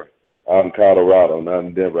Denver, out in Colorado, not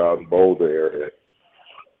in Denver, out in Boulder area.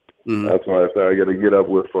 That's why I said I got to get up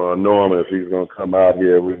with Norman if he's going to come out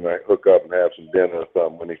here. We might hook up and have some dinner or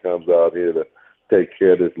something when he comes out here to take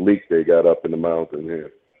care of this leak they got up in the mountain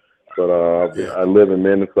here. But I live in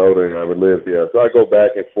Minnesota and I would live here, so I go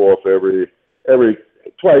back and forth every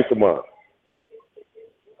twice a month.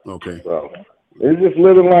 Okay. So it's just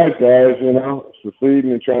living life, guys. You know,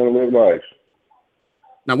 succeeding and trying to live life.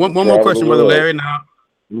 Now, one more question, Brother Larry. Now,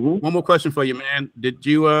 Mm-hmm. one more question for you, man. Did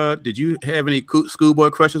you have any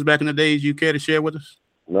schoolboy crushes back in the days you care to share with us?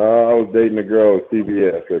 No, I was dating a girl at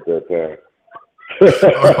CBS at that time.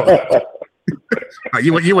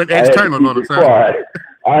 You went external on the side.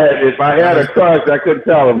 If I had a crush, I couldn't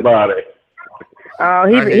tell him about it. Oh,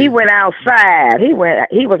 he went outside. He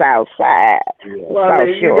was outside. Yeah. Well, I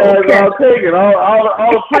mean, you guys all taking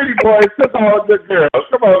all the pretty boys took all the good girls.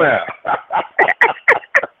 Come on now.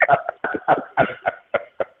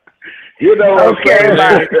 You know what I'm saying?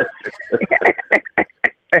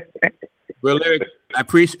 Well, Larry, I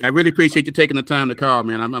really appreciate you taking the time to call,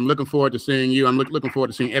 man. I'm looking forward to seeing you. I'm looking forward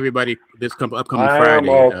to seeing everybody this upcoming Friday.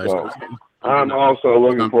 I'm also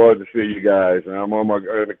looking forward to see you guys. And I'm in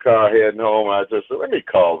the car heading home. I just said, let me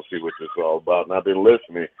call and see what this is all about. And I've been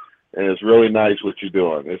listening, and it's really nice what you're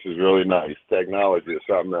doing. This is really nice. Technology is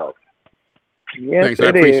something else. Yes, thanks. I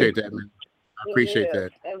appreciate that, man. I appreciate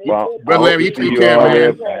that. Well, Brother Larry, you take care,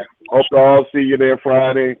 man. Hope to all see you there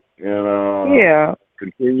Friday. And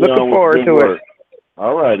continue looking on forward with to work. it.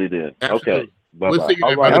 All righty then. Absolutely. Okay. Bye-bye. We'll see you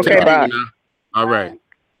there. Right. Okay, bye. All right.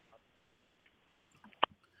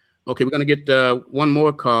 Okay, we're gonna get one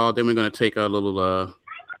more call. Then we're gonna take a little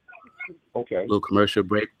commercial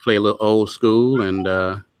break. Play a little old school,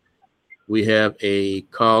 and we have a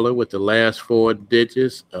caller with the last 4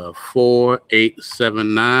 digits of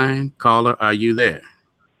 4879. Caller, are you there?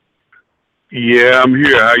 Yeah, I'm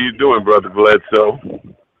here. How you doing, Brother Bledsoe?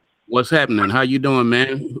 What's happening? How you doing,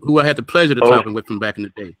 man? Who I had the pleasure of talking with from back in the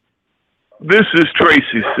day? This is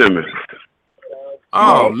Tracy Simmons.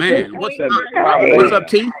 Oh, man. What's up,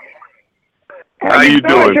 T? How you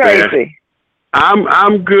doing, Tracy? man?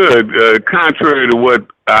 I'm good. Contrary to what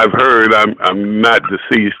I've heard, I'm not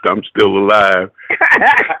deceased. I'm still alive.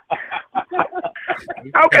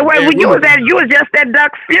 Okay, well, you was just at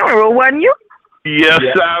Duck's funeral, wasn't you? Yes,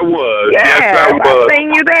 I was. Yeah, yes, I was. I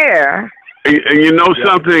seen you there. And you know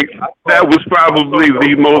something? That was probably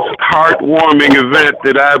the most heartwarming event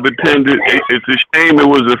that I've attended. It's a shame it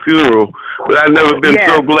was a funeral, but I've never been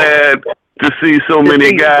so glad to see so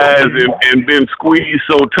many guys and been squeezed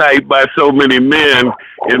so tight by so many men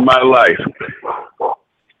in my life.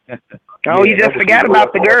 Oh, you just forgot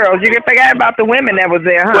about the girls. You just forgot about the women that was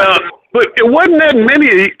there, huh? Well, but it wasn't that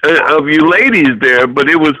many of you ladies there, but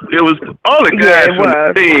it was all the guys from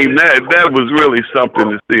the team. That was really something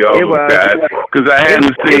to see all those guys, because I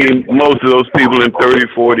hadn't seen most of those people in 30,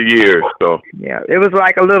 40 years. So yeah, it was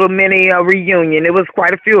like a little mini reunion. It was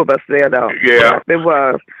quite a few of us there, though. Yeah, it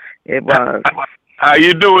was. It was. How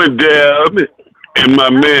you doing, Deb? And my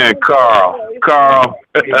man, Carl. Carl.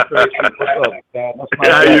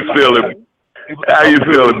 How you feeling? How you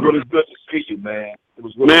feeling? It was good to see you, man. It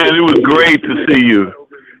was great to see you.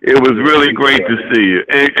 It was really great to see you.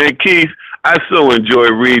 And Keith, I so enjoy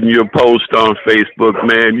reading your post on Facebook,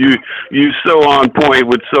 man. You so on point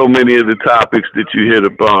with so many of the topics that you hit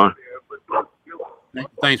upon.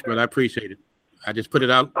 Thanks, brother. I appreciate it. I just put it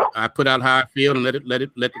out. I put out how I feel and let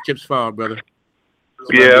the chips fall, brother.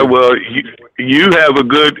 Yeah, well, you have a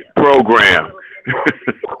good program.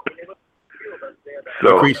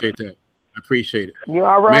 So I appreciate that. I appreciate it. You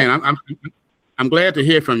all right? Man, I'm glad to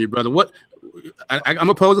hear from you, brother. What I'm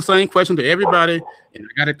gonna pose the same question to everybody, and I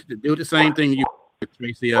got to do the same thing you,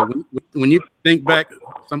 Tracy. When you think back,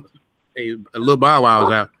 a little bow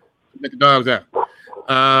wow's out, let the dogs out.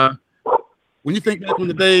 When you think back on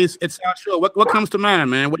the days at South Shore, what comes to mind,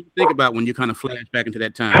 man? What do you think about when you kind of flash back into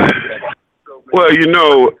that time? Well, you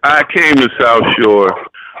know, I came to South Shore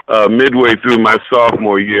midway through my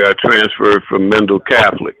sophomore year. I transferred from Mendel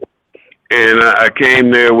Catholic, and I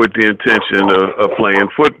came there with the intention of playing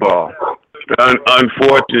football.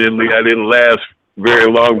 Unfortunately, I didn't last very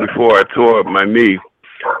long before I tore up my knee.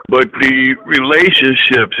 But the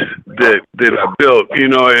relationships that I built, you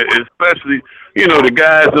know, especially, you know, the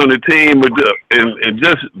guys on the team and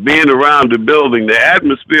just being around the building, the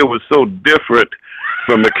atmosphere was so different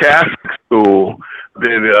from a Catholic school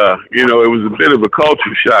that, you know, it was a bit of a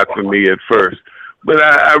culture shock for me at first. But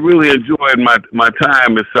I really enjoyed my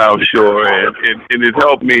time at South Shore, and it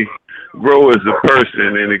helped me grow as a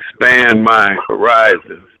person and expand my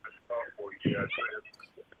horizons.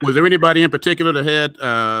 Was there anybody in particular that had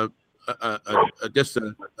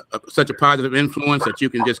such a positive influence that you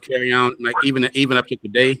can just carry on, like even up to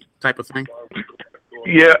today, type of thing?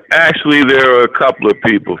 Yeah, actually, there are a couple of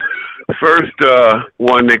people. First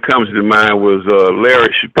one that comes to mind was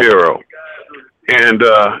Larry Shapiro. And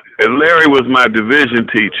Larry was my division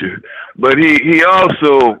teacher, but he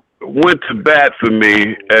also went to bat for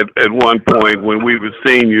me at one point when we were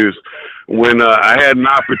seniors, when I had an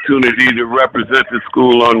opportunity to represent the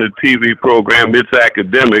school on the TV program, It's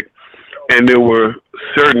Academic, and there were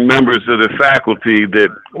certain members of the faculty that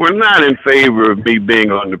were not in favor of me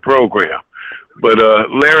being on the program. But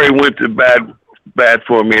Larry went to bat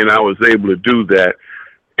for me, and I was able to do that.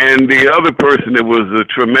 And the other person that was a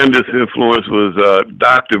tremendous influence was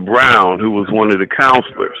Dr. Brown, who was one of the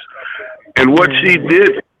counselors. And what she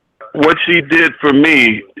did for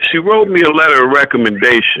me, she wrote me a letter of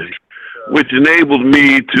recommendation, which enabled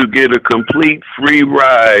me to get a complete free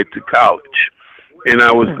ride to college. And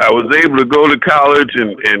I was able to go to college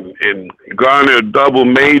and garner a double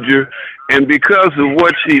major. And because of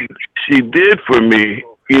what she did for me,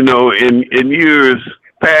 you know, in years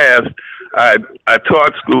past, I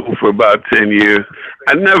taught school for about 10 years.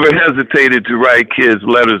 I never hesitated to write kids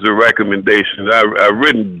letters of recommendations. I've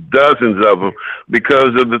written dozens of them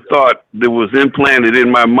because of the thought that was implanted in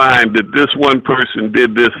my mind that this one person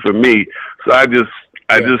did this for me. So I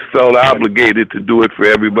just felt obligated to do it for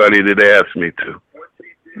everybody that asked me to.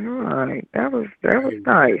 All right, that was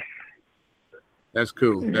nice. That's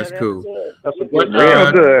cool. That's cool. That's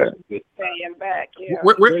real good. Staying back, yeah.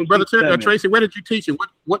 Brother Tracy, where did you teach, and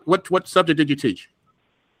what subject did you teach?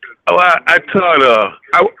 Oh, I taught.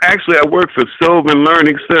 I worked for Sylvan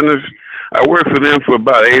Learning Centers. I worked for them for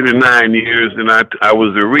about 8 or 9 years, and I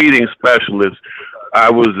was a reading specialist. I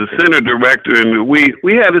was the center director, and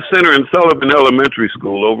we had a center in Sullivan Elementary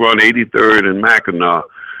School over on 83rd and Mackinac.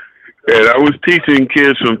 And I was teaching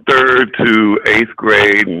kids from 3rd to 8th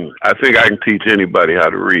grade, and I think I can teach anybody how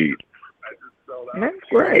to read. That's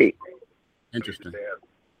great. Interesting.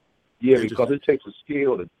 Yeah, because it takes a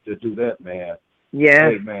skill to do that, man. Yeah.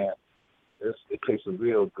 Hey, man, it takes a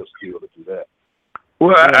real good skill to do that.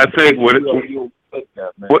 Well, I think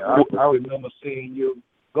I remember seeing you.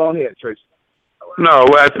 Go ahead, Tracy. No,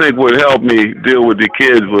 I think what helped me deal with the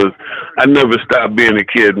kids was I never stopped being a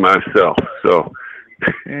kid myself, so...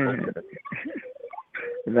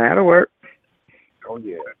 That'll work. Oh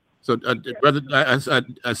yeah. So, brother,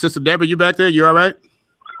 Sister Deborah, you back there? You all right?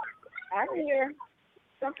 I'm here.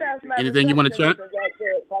 Sometimes my anything you want to chat?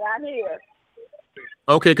 But I'm here.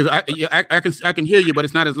 Okay, because I can hear you, but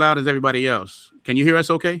it's not as loud as everybody else. Can you hear us?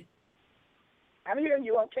 Okay. I'm hearing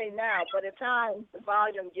you okay now, but at times the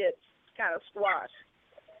volume gets kind of squashed.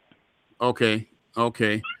 Okay.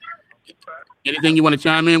 Okay. Anything you want to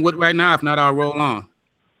chime in with right now? If not, I'll roll on.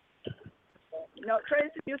 No,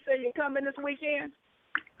 Tracy, you say you're coming this weekend?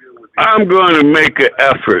 I'm going to make an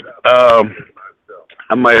effort.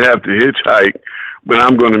 I might have to hitchhike, but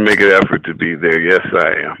I'm going to make an effort to be there. Yes,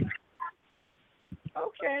 I am.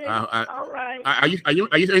 Okay. All right. Are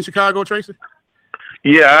you in Chicago, Tracy?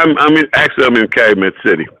 Yeah, I'm in Calumet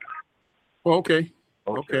City. Oh, okay.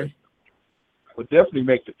 Okay. We'll definitely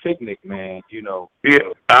make the picnic, man. You know. Yeah,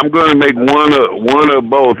 I'm going to make one or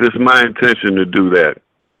both. It's my intention to do that.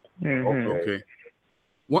 Mm-hmm. Okay.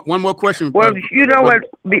 One more question. Well, you know what?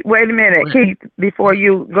 Wait a minute, Keith. Before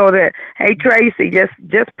you go there, hey Tracy,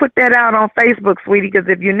 just put that out on Facebook, sweetie. Because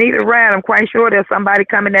if you need a ride, I'm quite sure there's somebody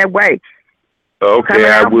coming that way. Okay,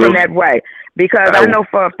 I will. From that way, because I know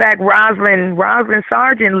for a fact Rosalind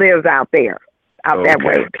Sargent lives out there, that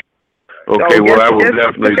way. Okay, so well I will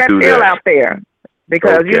definitely put do that. that. Out there,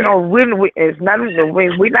 because you know it's nothing.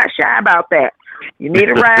 We're not shy about that. You need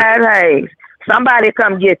a ride, hey, somebody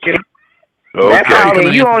come get you. Okay. That's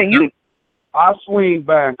all. You. I'll swing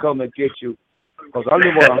by and come and get you, because I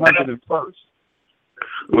live on 101st.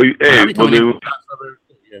 Well,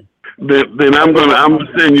 then I'm gonna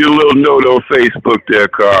send you a little note on Facebook there,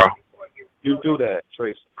 Carl. You do that,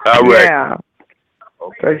 Tracy. All right. Yeah.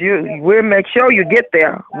 Because we'll make sure you get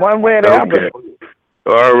there one way or the other.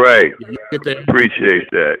 All right. Appreciate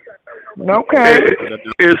that. Okay.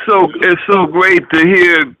 It's so great to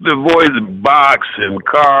hear the voice of Box and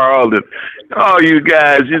Carl and all you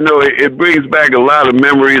guys. You know, it brings back a lot of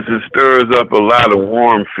memories and stirs up a lot of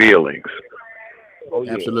warm feelings. Oh,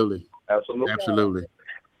 yeah. Absolutely. Absolutely. Absolutely.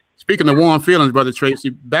 Speaking of warm feelings, Brother Tracy,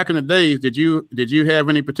 back in the days, did you have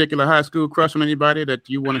any particular high school crush on anybody that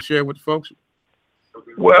you want to share with folks?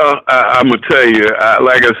 Well, I'm gonna tell you,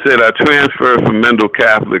 like I said, I transferred from Mendel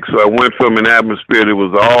Catholic, so I went from an atmosphere that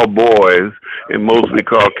was all boys and mostly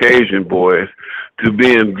Caucasian boys to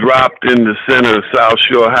being dropped in the center of South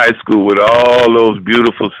Shore High School with all those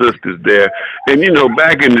beautiful sisters there. And you know,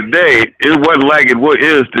 back in the day, it wasn't like it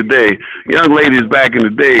is today. Young ladies back in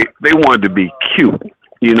the day, they wanted to be cute.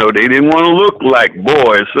 You know, they didn't want to look like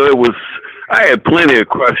boys, so it was. I had plenty of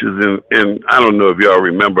crushes, and I don't know if y'all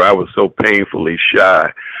remember, I was so painfully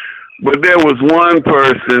shy. But there was one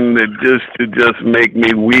person that just make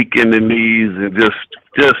me weak in the knees and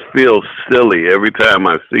just feel silly every time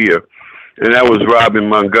I see her, and that was Robin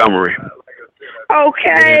Montgomery.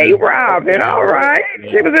 Okay, Robin. All right,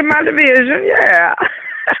 she was in my division. Yeah.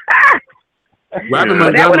 Robin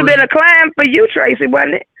Montgomery. That would have been a climb for you, Tracy,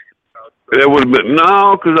 wasn't it? That would have been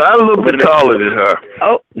no, because I was a little bit taller than her.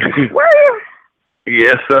 Oh, were you?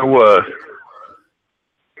 Yes, I was.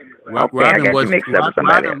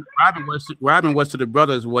 Robin was to the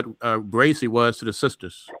brothers what Bracy was to the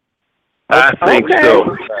sisters. I think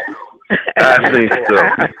so. I think so.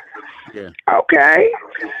 Yeah. Okay.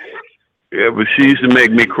 Yeah, but she used to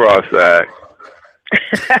make me cross-eyed.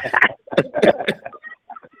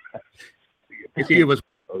 She was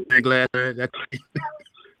glad that.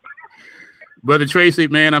 Brother Tracy,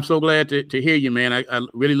 man, I'm so glad to hear you, man. I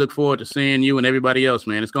really look forward to seeing you and everybody else,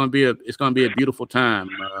 man. It's gonna be a beautiful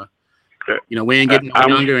time. You know, we ain't getting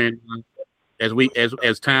younger, and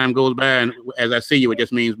as time goes by, and as I see you, it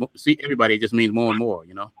just means see everybody. It just means more and more.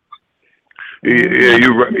 You know. Yeah,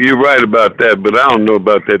 you're right about that, but I don't know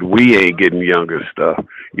about that. We ain't getting younger stuff.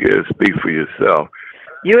 You gotta speak for yourself.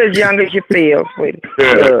 You as young as you feel, sweetie.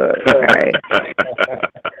 Good. Okay.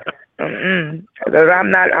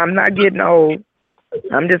 I'm not getting old.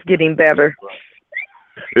 I'm just getting better.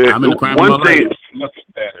 I'm in the prime one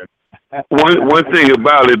thing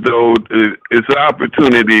about it though, it's an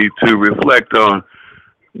opportunity to reflect on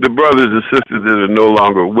the brothers and sisters that are no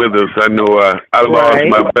longer with us. I know I lost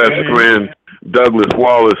my best friend Douglas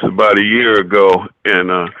Wallace about a year ago, and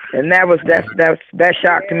that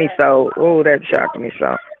shocked me so. Oh, that shocked me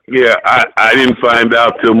so. Yeah, I didn't find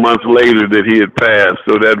out till months later that he had passed,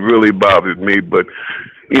 so that really bothered me. But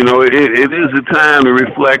you know, it is a time to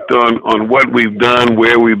reflect on what we've done,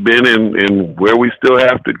 where we've been, and where we still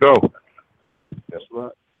have to go. That's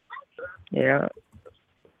right. Yeah.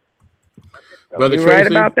 Brother You're Tracy,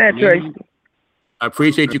 right about that, Tracy. I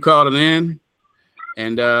appreciate you calling in,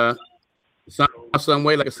 and some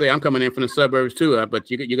way, like I say, I'm coming in from the suburbs too.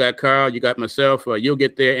 But you got Carl, you got myself. You'll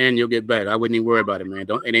get there and you'll get back. I wouldn't even worry about it, man.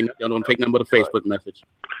 Don't take nothing but a Facebook message.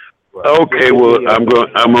 Okay, well, I'm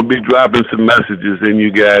gonna be dropping some messages in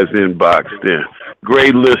you guys' inbox then.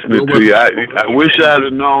 Great listening to you. I wish I'd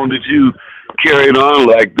have known that you carried on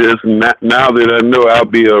like this. And now that I know, I'll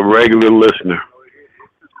be a regular listener.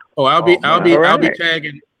 Oh, I'll be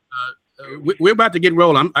tagging. We're about to get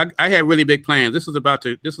rolling. I have really big plans. This is about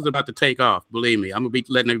to take off. Believe me, I'm gonna be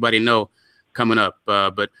letting everybody know coming up.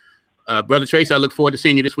 But Brother Tracy, I look forward to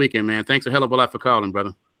seeing you this weekend, man. Thanks a hell of a lot for calling,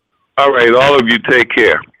 brother. All right, all of you take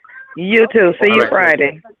care. You too. See you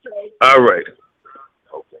Friday. All right.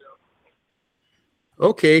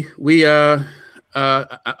 Okay, I'm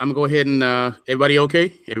gonna go ahead and everybody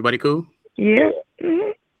okay? Everybody cool? Yeah.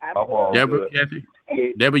 Mm-hmm. Deborah, Kathy,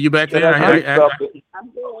 Deborah, you back there?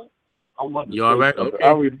 You all right? Okay.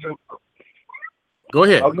 I remember. Go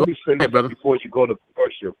ahead. Let me say brother. Before you go to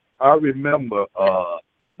commercial, I remember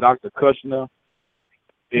Dr. Kushner,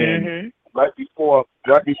 and right before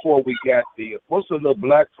we got what's the little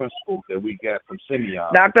black principal that we got from Simeon?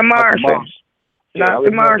 Dr. Marshall.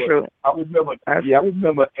 Dr. Marshall. I remember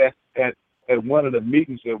at one of the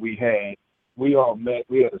meetings that we had, we all met.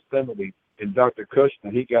 We had assembly, and Dr.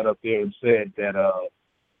 Kushner, he got up there and said that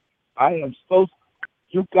I am so.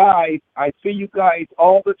 You guys, I see you guys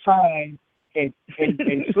all the time, and as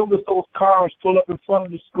soon as those cars pull up in front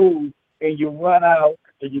of the school, and you run out,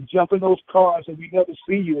 and you jump in those cars, and we never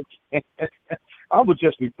see you again. I was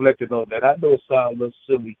just reflecting on that. I know it sounds a little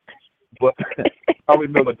silly, but I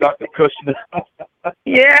remember Dr. Kushner.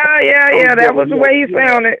 Yeah, that was the way he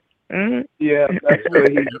sounded. Mm-hmm. Yeah, that's where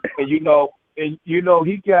he, and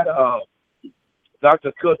he got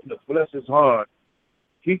Dr. Kushner, bless his heart.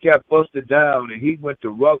 He got busted down, and he went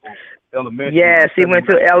to Ruggles Elementary. Yes, he went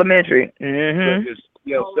to elementary. Mm-hmm.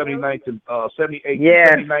 79th and 78th,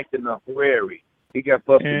 yes. 79th and Prairie. He got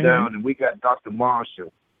busted down, and we got Dr.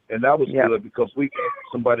 Marshall, and that was good because we got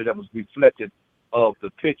somebody that was reflected of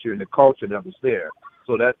the picture and the culture that was there.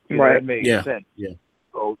 So that that made sense. Yeah.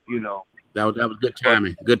 So that was good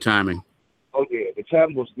timing. Good timing. Oh yeah, the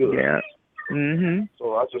timing was good. Yeah. Mhm.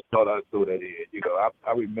 So I just thought I'd throw that in. You know,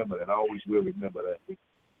 I remember that. I always will remember that,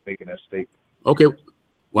 making that statement. Okay.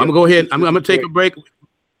 Well, I'm gonna go ahead. I'm gonna take a break. I'm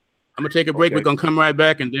gonna take a break. Okay. We're gonna come right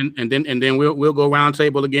back, and then we'll go round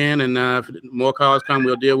table again. And if more calls come,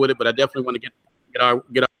 we'll deal with it. But I definitely want to get our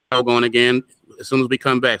show going again as soon as we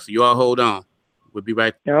come back. So you all hold on. We'll be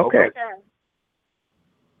right. Okay.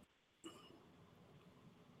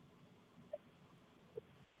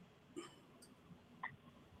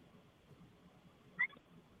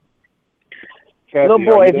 Kathy, Little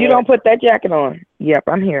boy, if you there? don't put that jacket on. Yep,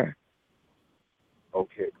 I'm here.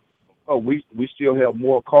 Okay. Oh, we still have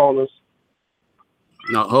more callers.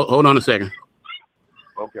 No, hold on a second.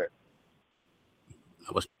 Okay.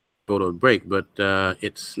 I was go to a break, but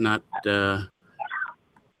it's not. I'm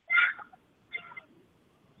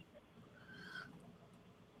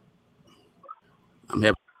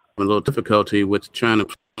having a little difficulty with trying to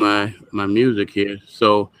play my music here.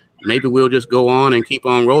 So maybe we'll just go on and keep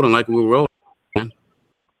on rolling like we were rolling.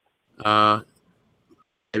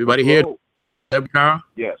 Everybody here? Carl?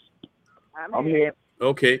 Yes. I'm here.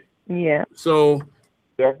 Okay. Yeah. So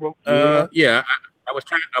Deborah, yeah, I was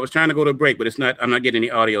trying to go to a break, but it's not. I'm not getting any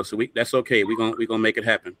audio, so that's okay. We're gonna make it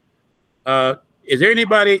happen. Is there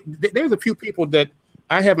anybody? There's a few people that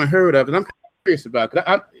I haven't heard of, and I'm curious about.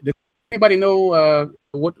 Does anybody know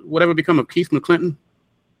whatever become of Keith McClinton?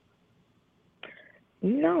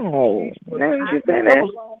 No.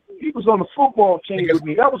 He was on the football team with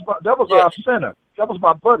me. That was our center. That was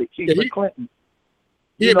my buddy, Keith McClinton.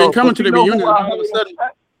 He had been coming to the reunion, and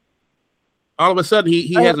all of a sudden,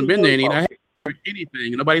 he hasn't been there, and I haven't heard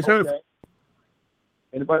anything. Nobody's heard of him.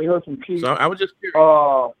 Anybody heard from Keith? So I was just curious.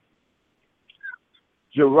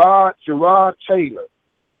 Gerard Taylor.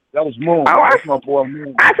 That was Moon. Oh, That's my boy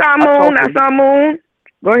Moon. I saw Moon.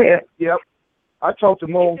 Go ahead. Yep. I talked to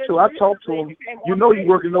Moon too. I talked to him. You know, he's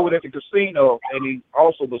working over at the casino, and he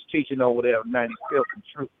also was teaching over there at 95th and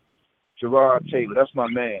Truth. Gerard Taylor. That's my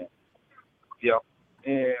man. Yep.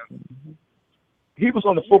 And he was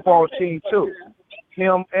on the football team too.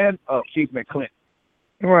 Him and Keith McClinton.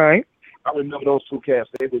 Right. I remember those two cats.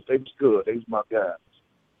 They was good. They was my guys.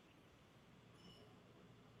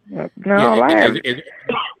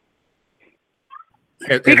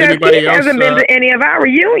 Because Keith hasn't been to any of our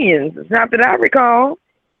reunions. It's not that I recall.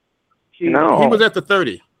 No. He was at the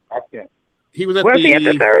 30. Okay. He was at he at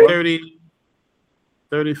the 30?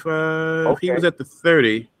 35. Okay. He was at the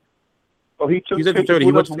 30. Oh, he was at the 30.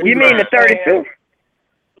 You mean the 32?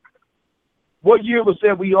 What year was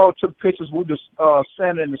that we all took pictures with the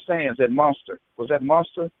sand in the sands at Monster? Was that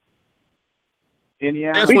Monster?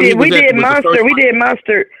 Indiana? We did Monster.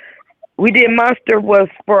 We did Monster was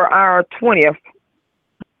for our 20th.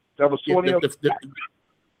 That was 20th?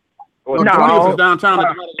 No, 20th was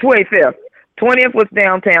downtown. 25th. 20th was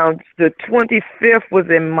downtown. The 25th was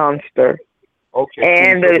in Monster. Okay.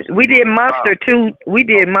 And we did Monster two. We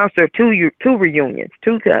did Monster two reunions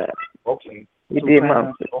 2 times. Okay. We did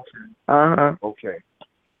Monster. Okay. Okay.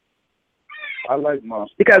 I like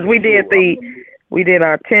Monster because we did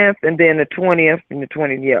our 10th and then the 20th and the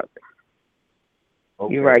 20th. Yep.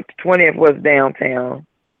 Okay. You're right. The 20th was downtown.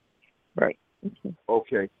 Right.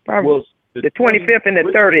 Okay. Was the 25th and the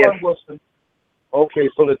 30th. Okay,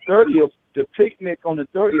 so the 30th, the picnic on the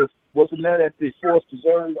 30th, wasn't that at the Forest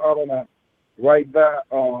Preserve out on that, right by,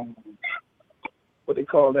 what they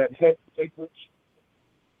call that, acreage?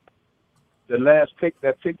 The last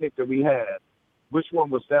picnic that we had, which one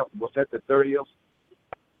was that? Was that the 30th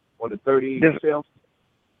or the 30th?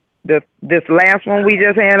 This last one we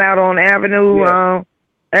just had out on Avenue,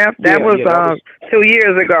 that was 2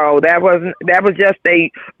 years ago. That was just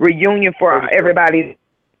a reunion for everybody's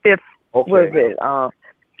 55th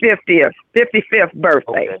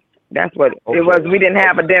birthday. Okay. That's what it was. We didn't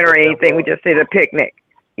have a dinner or anything. We just did a picnic.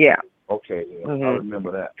 Yeah. Okay. Yeah. I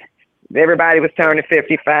remember that. Everybody was turning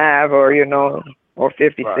 55 or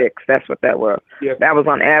 56. Right. That's what that was. Yeah. That was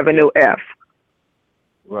on Avenue F.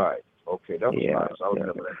 Right. Okay. That was nice. I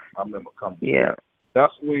remember that. I remember coming. Yeah.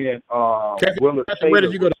 That's when Willard Taylor where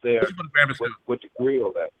did you go to, there with the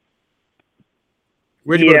grill at.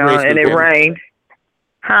 Where'd you go to grade school? And it rained.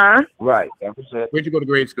 Huh? Right. That was it. Where'd you go to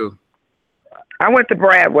grade school? I went to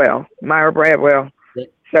Bradwell, Myra Bradwell,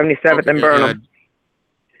 77th and Burnham.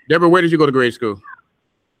 Deborah, where did you go to grade school?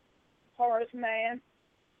 Horace Mann.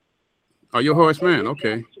 Oh, you're Horace Mann.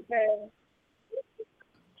 Okay.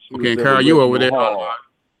 Okay, and Carl, you over there.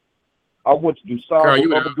 I went to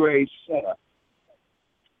DuSable Upper Grade Center.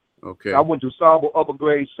 Okay. I went to DuSable Upper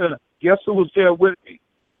Grade Center. Guess who was there with me?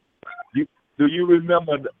 Do you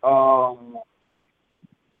remember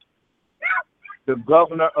the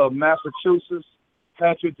governor of Massachusetts,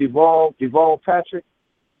 Patrick Duvall Patrick.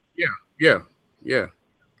 Yeah.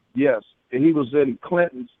 Yes, and he was in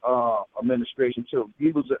Clinton's administration too.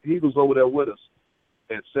 He was over there with us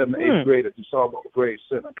at 7th, 8th grade at the Sophomore Grade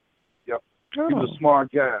Center. Yep, he was a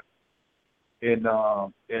smart guy, and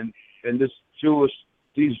these Jewish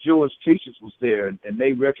teachers was there, and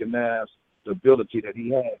they recognized the ability that he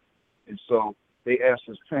had, and so they asked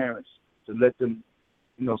his parents to let them,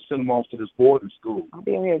 send him off to this boarding school. I'll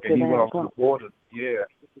be here and he went off to the boarding. Yeah,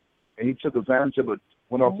 and he took advantage of it.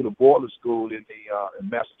 Went off to the boarding school in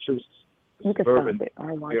Massachusetts, you can suburban stop it.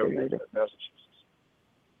 I want area to of Massachusetts.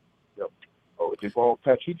 Yep. Oh, Duvall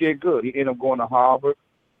Patrick, he did good. He ended up going to Harvard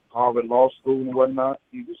Law School and whatnot.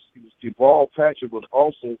 Duvall Patrick was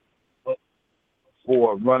also up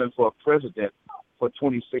for running for president for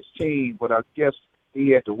 2016, but I guess he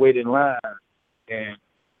had to wait in line, and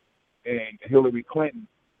Hillary Clinton,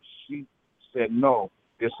 she said no,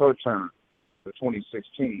 it's her turn for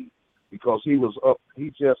 2016 because he was up. He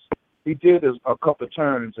did a couple of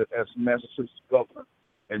terms as Massachusetts governor,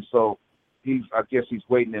 and so I guess he's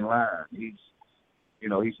waiting in line. He's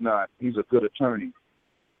a good attorney,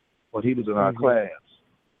 but he was in our class,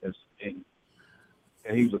 and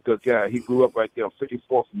he's a good guy. He grew up right there on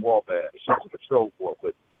 54th and Wabash. He was a patrol boy,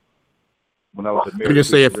 but when I was at Mary, let me just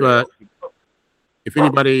say if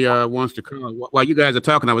anybody wants to call, while you guys are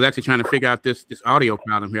talking, I was actually trying to figure out this audio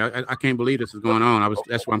problem here. I can't believe this is going on.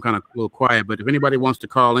 That's why I'm kind of a little quiet. But if anybody wants to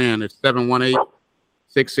call in, it's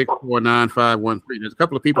 718-664-9513. There's a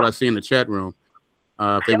couple of people I see in the chat room.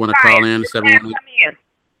 If they want to call in,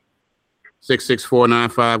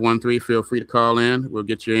 718-664-9513. Feel free to call in. We'll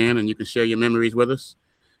get you in, and you can share your memories with us.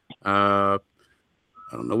 I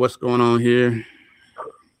don't know what's going on here,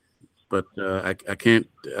 but I can't.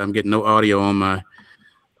 I'm getting no audio on my.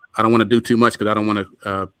 I don't want to do too much because I don't want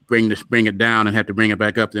to bring it down and have to bring it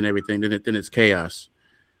back up and everything. Then it's chaos.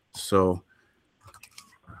 So,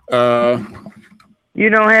 you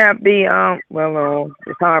don't have the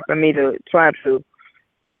it's hard for me to try to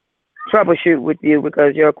troubleshoot with you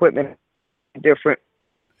because your equipment is different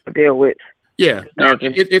to deal with. Yeah,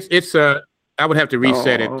 it's I would have to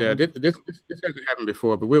reset it. This hasn't happened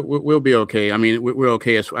before, but we'll be okay. I mean, we're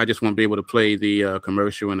okay. I just won't be able to play the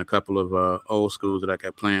commercial and a couple of old schools that I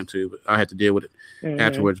got planned to. But I had to deal with it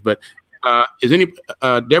afterwards. But is any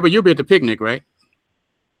Deborah? You'll be at the picnic, right?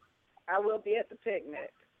 I will be at the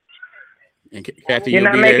picnic. And Kathy, you're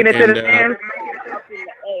not making it to the dance.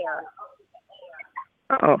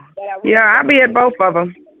 Oh, yeah, I'll be at both of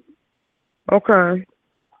them. Okay.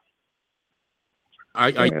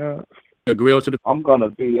 Agree to the. I'm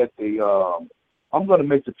gonna be at the. I'm gonna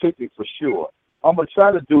make the picnic for sure. I'm gonna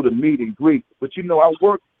try to do the meet and greet, but I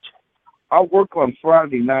work on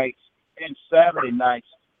Friday nights and Saturday nights.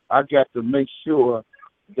 I got to make sure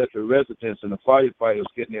that the residents and the firefighters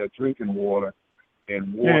getting their drinking water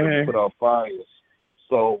and water to put out fires.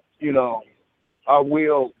 So I'm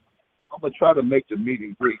gonna try to make the meet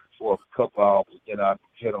and greet for a couple hours, then I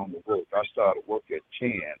head on the road. I started work at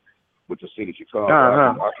 10. With the city of Chicago,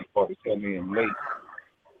 I can probably come in late,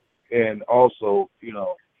 and also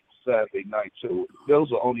Saturday night too.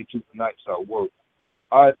 Those are only 2 nights I work.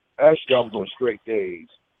 I was on straight days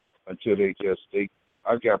until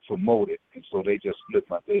I got promoted, and so they just split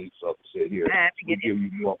my days up and said, "Here,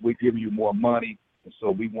 we give you more money, and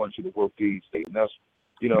so we want you to work these days." And that's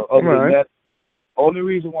other than that, only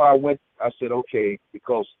reason why I said okay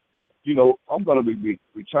because I'm gonna be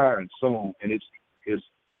retiring soon, and it's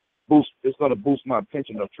going to boost my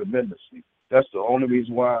pension up tremendously. That's the only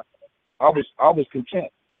reason why I was content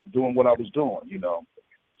doing what I was doing,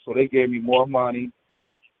 So they gave me more money,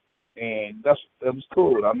 and that was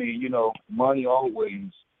cool. I mean, money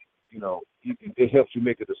always, it helps you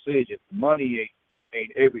make a decision. Money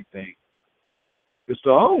ain't everything. It's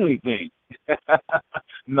the only thing.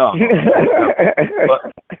 No.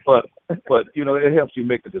 but it helps you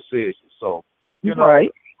make a decision. So right.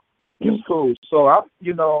 It's cool. So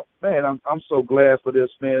I'm so glad for this,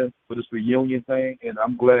 man, for this reunion thing, and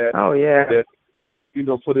I'm glad. Oh yeah. That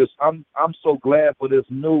for this, I'm so glad for this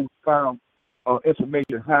newfound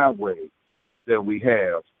information highway that we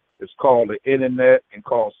have. It's called the internet and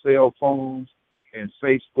called cell phones and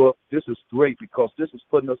Facebook. This is great because this is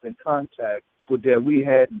putting us in contact with that we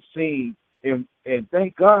hadn't seen, and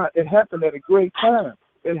thank God it happened at a great time.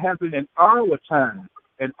 It happened in our time,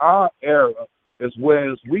 in our era. As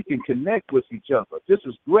well as we can connect with each other. This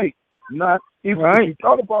is great. If you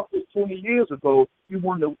thought about this 20 years ago, you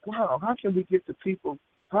wonder, wow, how can we get to people?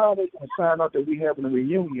 How are they going to find out that we having a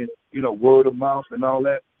reunion? Word of mouth and all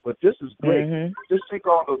that. But this is great. Just take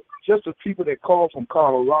all the people that call from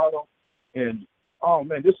Colorado, and oh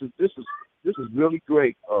man, this is this is really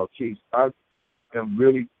great, Keith. I am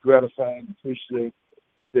really gratified and appreciate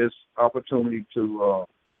this opportunity to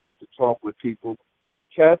talk with people.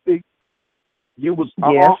 Kathy, you was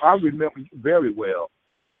Yes. I remember you very well.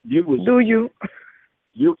 You was Do you?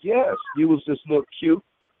 Yes, you was this little cute,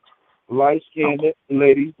 light-skinned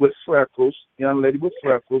lady with freckles, young lady with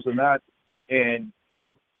freckles, and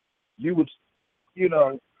you was, you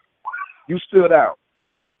know, you stood out.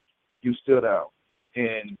 You stood out,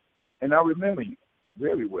 and I remember you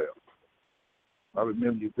very well. I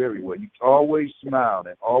remember you very well. You always smiled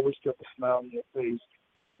and always kept a smile on your face,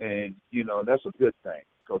 and that's a good thing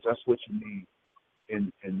because that's what you need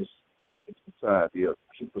in this society.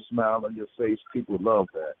 Keep a smile on your face. People love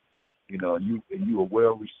that, and you are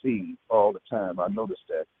well received all the time. I noticed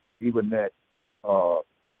that. Even that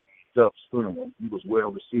Duck's funeral, you was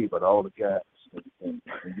well received by all the guys and everything.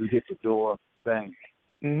 When you hit the door, bang.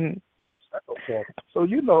 Mm-hmm. Okay. So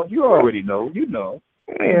you already know. You know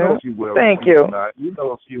Yeah. if you well Thank received you. or not. You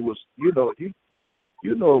know if you was if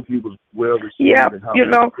you was well received Yeah. and how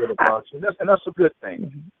people feel about you. And that's a good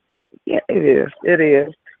thing. Yeah, it is. It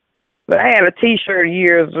is. But I had a T-shirt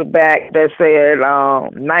years back that said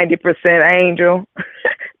 90% angel,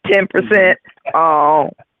 10%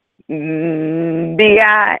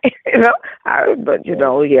 bi.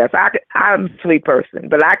 Yes, I'm a sweet person,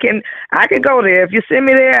 but I can go there. If you send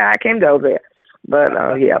me there, I can go there. But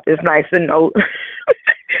yeah, it's nice to know.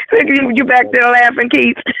 you back there laughing,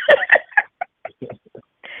 Keith.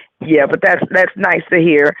 Yeah, but that's nice to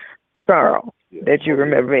hear, Carl, that you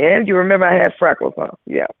remember me. And you remember I had freckles, huh?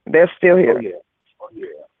 Yeah, they're still here. Oh,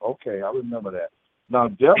 yeah. Okay, I remember that. Now,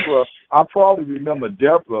 Deborah, I probably remember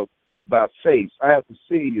Deborah by face. I have to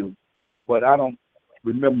see you, but I don't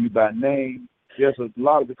remember you by name. There's a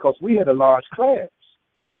lot because we had a large class.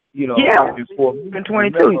 Yeah, before in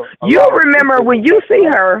 22. You remember when you see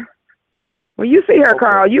her,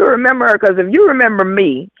 Carl, you remember her because if you remember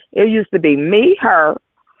me, it used to be me, her,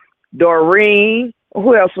 Doreen.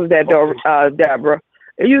 Who else was that? Deborah.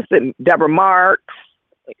 It used to be Deborah Marks.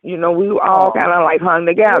 We were all kind of like hung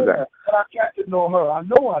together. Yeah, I got to know her. I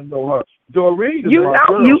know her. Doreen is my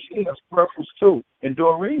girl. She has purples too. And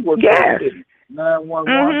Doreen was in the city.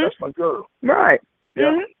 911. That's my girl. Right. Yeah.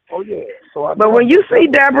 Mm-hmm. Oh yeah. So but when you see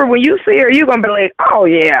Deborah, when you see her, you're gonna be like, oh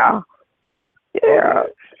yeah. Yeah.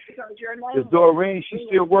 Is Doreen? She's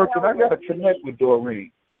still working. I gotta connect with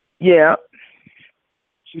Doreen. Yeah.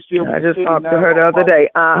 She's still. I just talked to her the other day.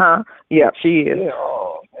 Yeah, she is. Yeah.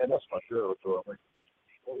 Oh man, that's my girl, Doreen.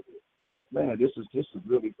 Man, this is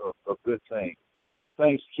really a good thing.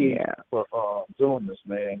 Thanks, Keith, for doing this,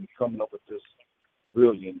 man. Coming up with this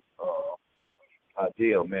brilliant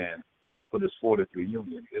idea, man, for this 40th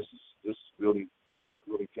reunion. This is really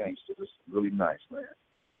gangster. This is really nice, man.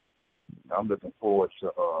 I'm looking forward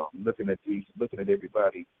to looking at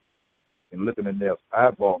everybody and looking at their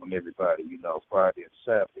eyeballing everybody, Friday and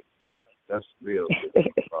Saturday. That's real.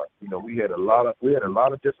 We had a lot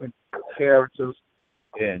of different characters,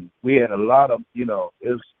 and we had a lot of,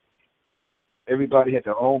 everybody had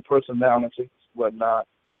their own personalities, whatnot.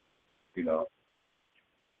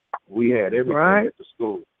 We had everything at the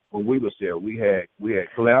school. When we was there, we had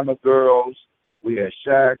glamour girls, we had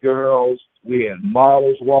shy girls, we had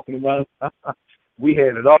models walking around. We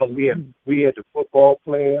had it all. We had the football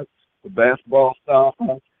players, the basketball stars.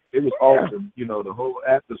 It was awesome, the whole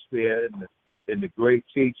atmosphere and the great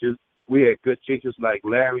teachers. We had good teachers like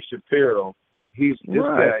Larry Shapiro. This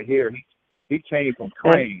guy here. He came from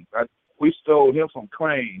Crane. We stole him from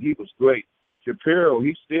Crane. He was great. Shapiro,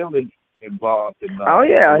 he's still involved in. He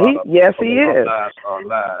is. Our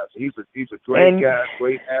lives. He's a great guy,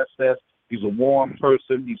 great asset. He's a warm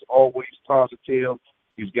person. He's always positive.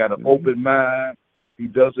 He's got an open mind. He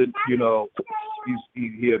doesn't, he'll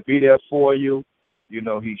be there for you.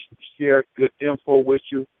 He shared good info with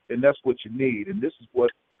you, and that's what you need. And this is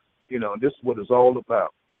what, it's all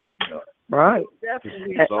about. Right.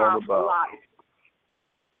 Definitely it's all about.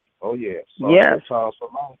 Oh yeah. Yes.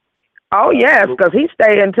 Oh yes, because he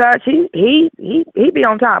stay in touch. He be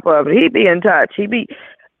on top of it. He be in touch.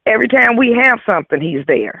 Every time we have something, he's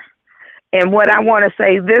there. And what I want to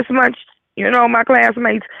say this much, my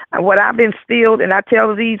classmates, what I've instilled, and I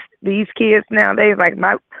tell these kids nowadays, like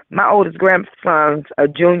my oldest grandson's a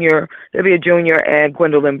junior. He'll be a junior at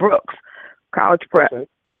Gwendolyn Brooks College Prep. Okay.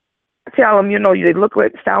 I tell them, they look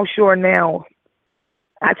like South Shore now.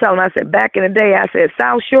 I tell them, I said, back in the day, I said,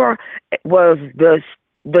 South Shore was the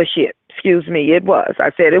shit. Excuse me, it was. I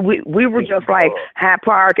said, we were just like Hyde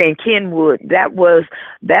Park and Kenwood. That was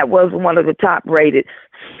one of the top rated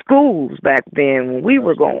schools back then when we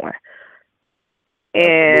were going.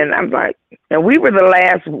 And I'm like, and we were the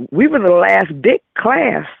last big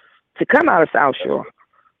class to come out of South Shore.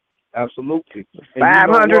 Absolutely.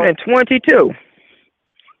 522.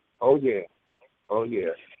 Oh yeah.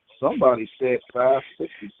 Somebody said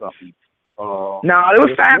 560 something. No, it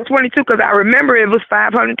was 522 because I remember it was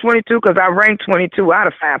 522 because I ranked 22 out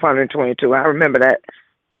of 522. I remember that.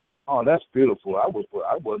 Oh, that's beautiful. I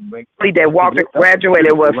wouldn't make. That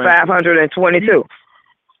graduated was 522.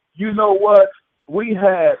 You know what? We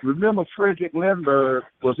had, remember Frederick Lindbergh,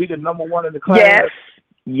 was he the number one in the class?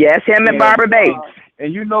 Yes, him and Barbara Bates.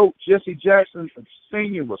 And you know, Jesse Jackson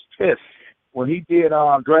Sr. was pissed. When he did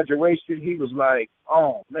graduation, he was like,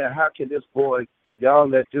 oh, man, how can y'all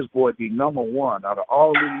let this boy be number one out of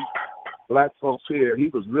all these black folks here? He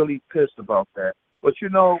was really pissed about that. But, you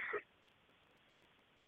know,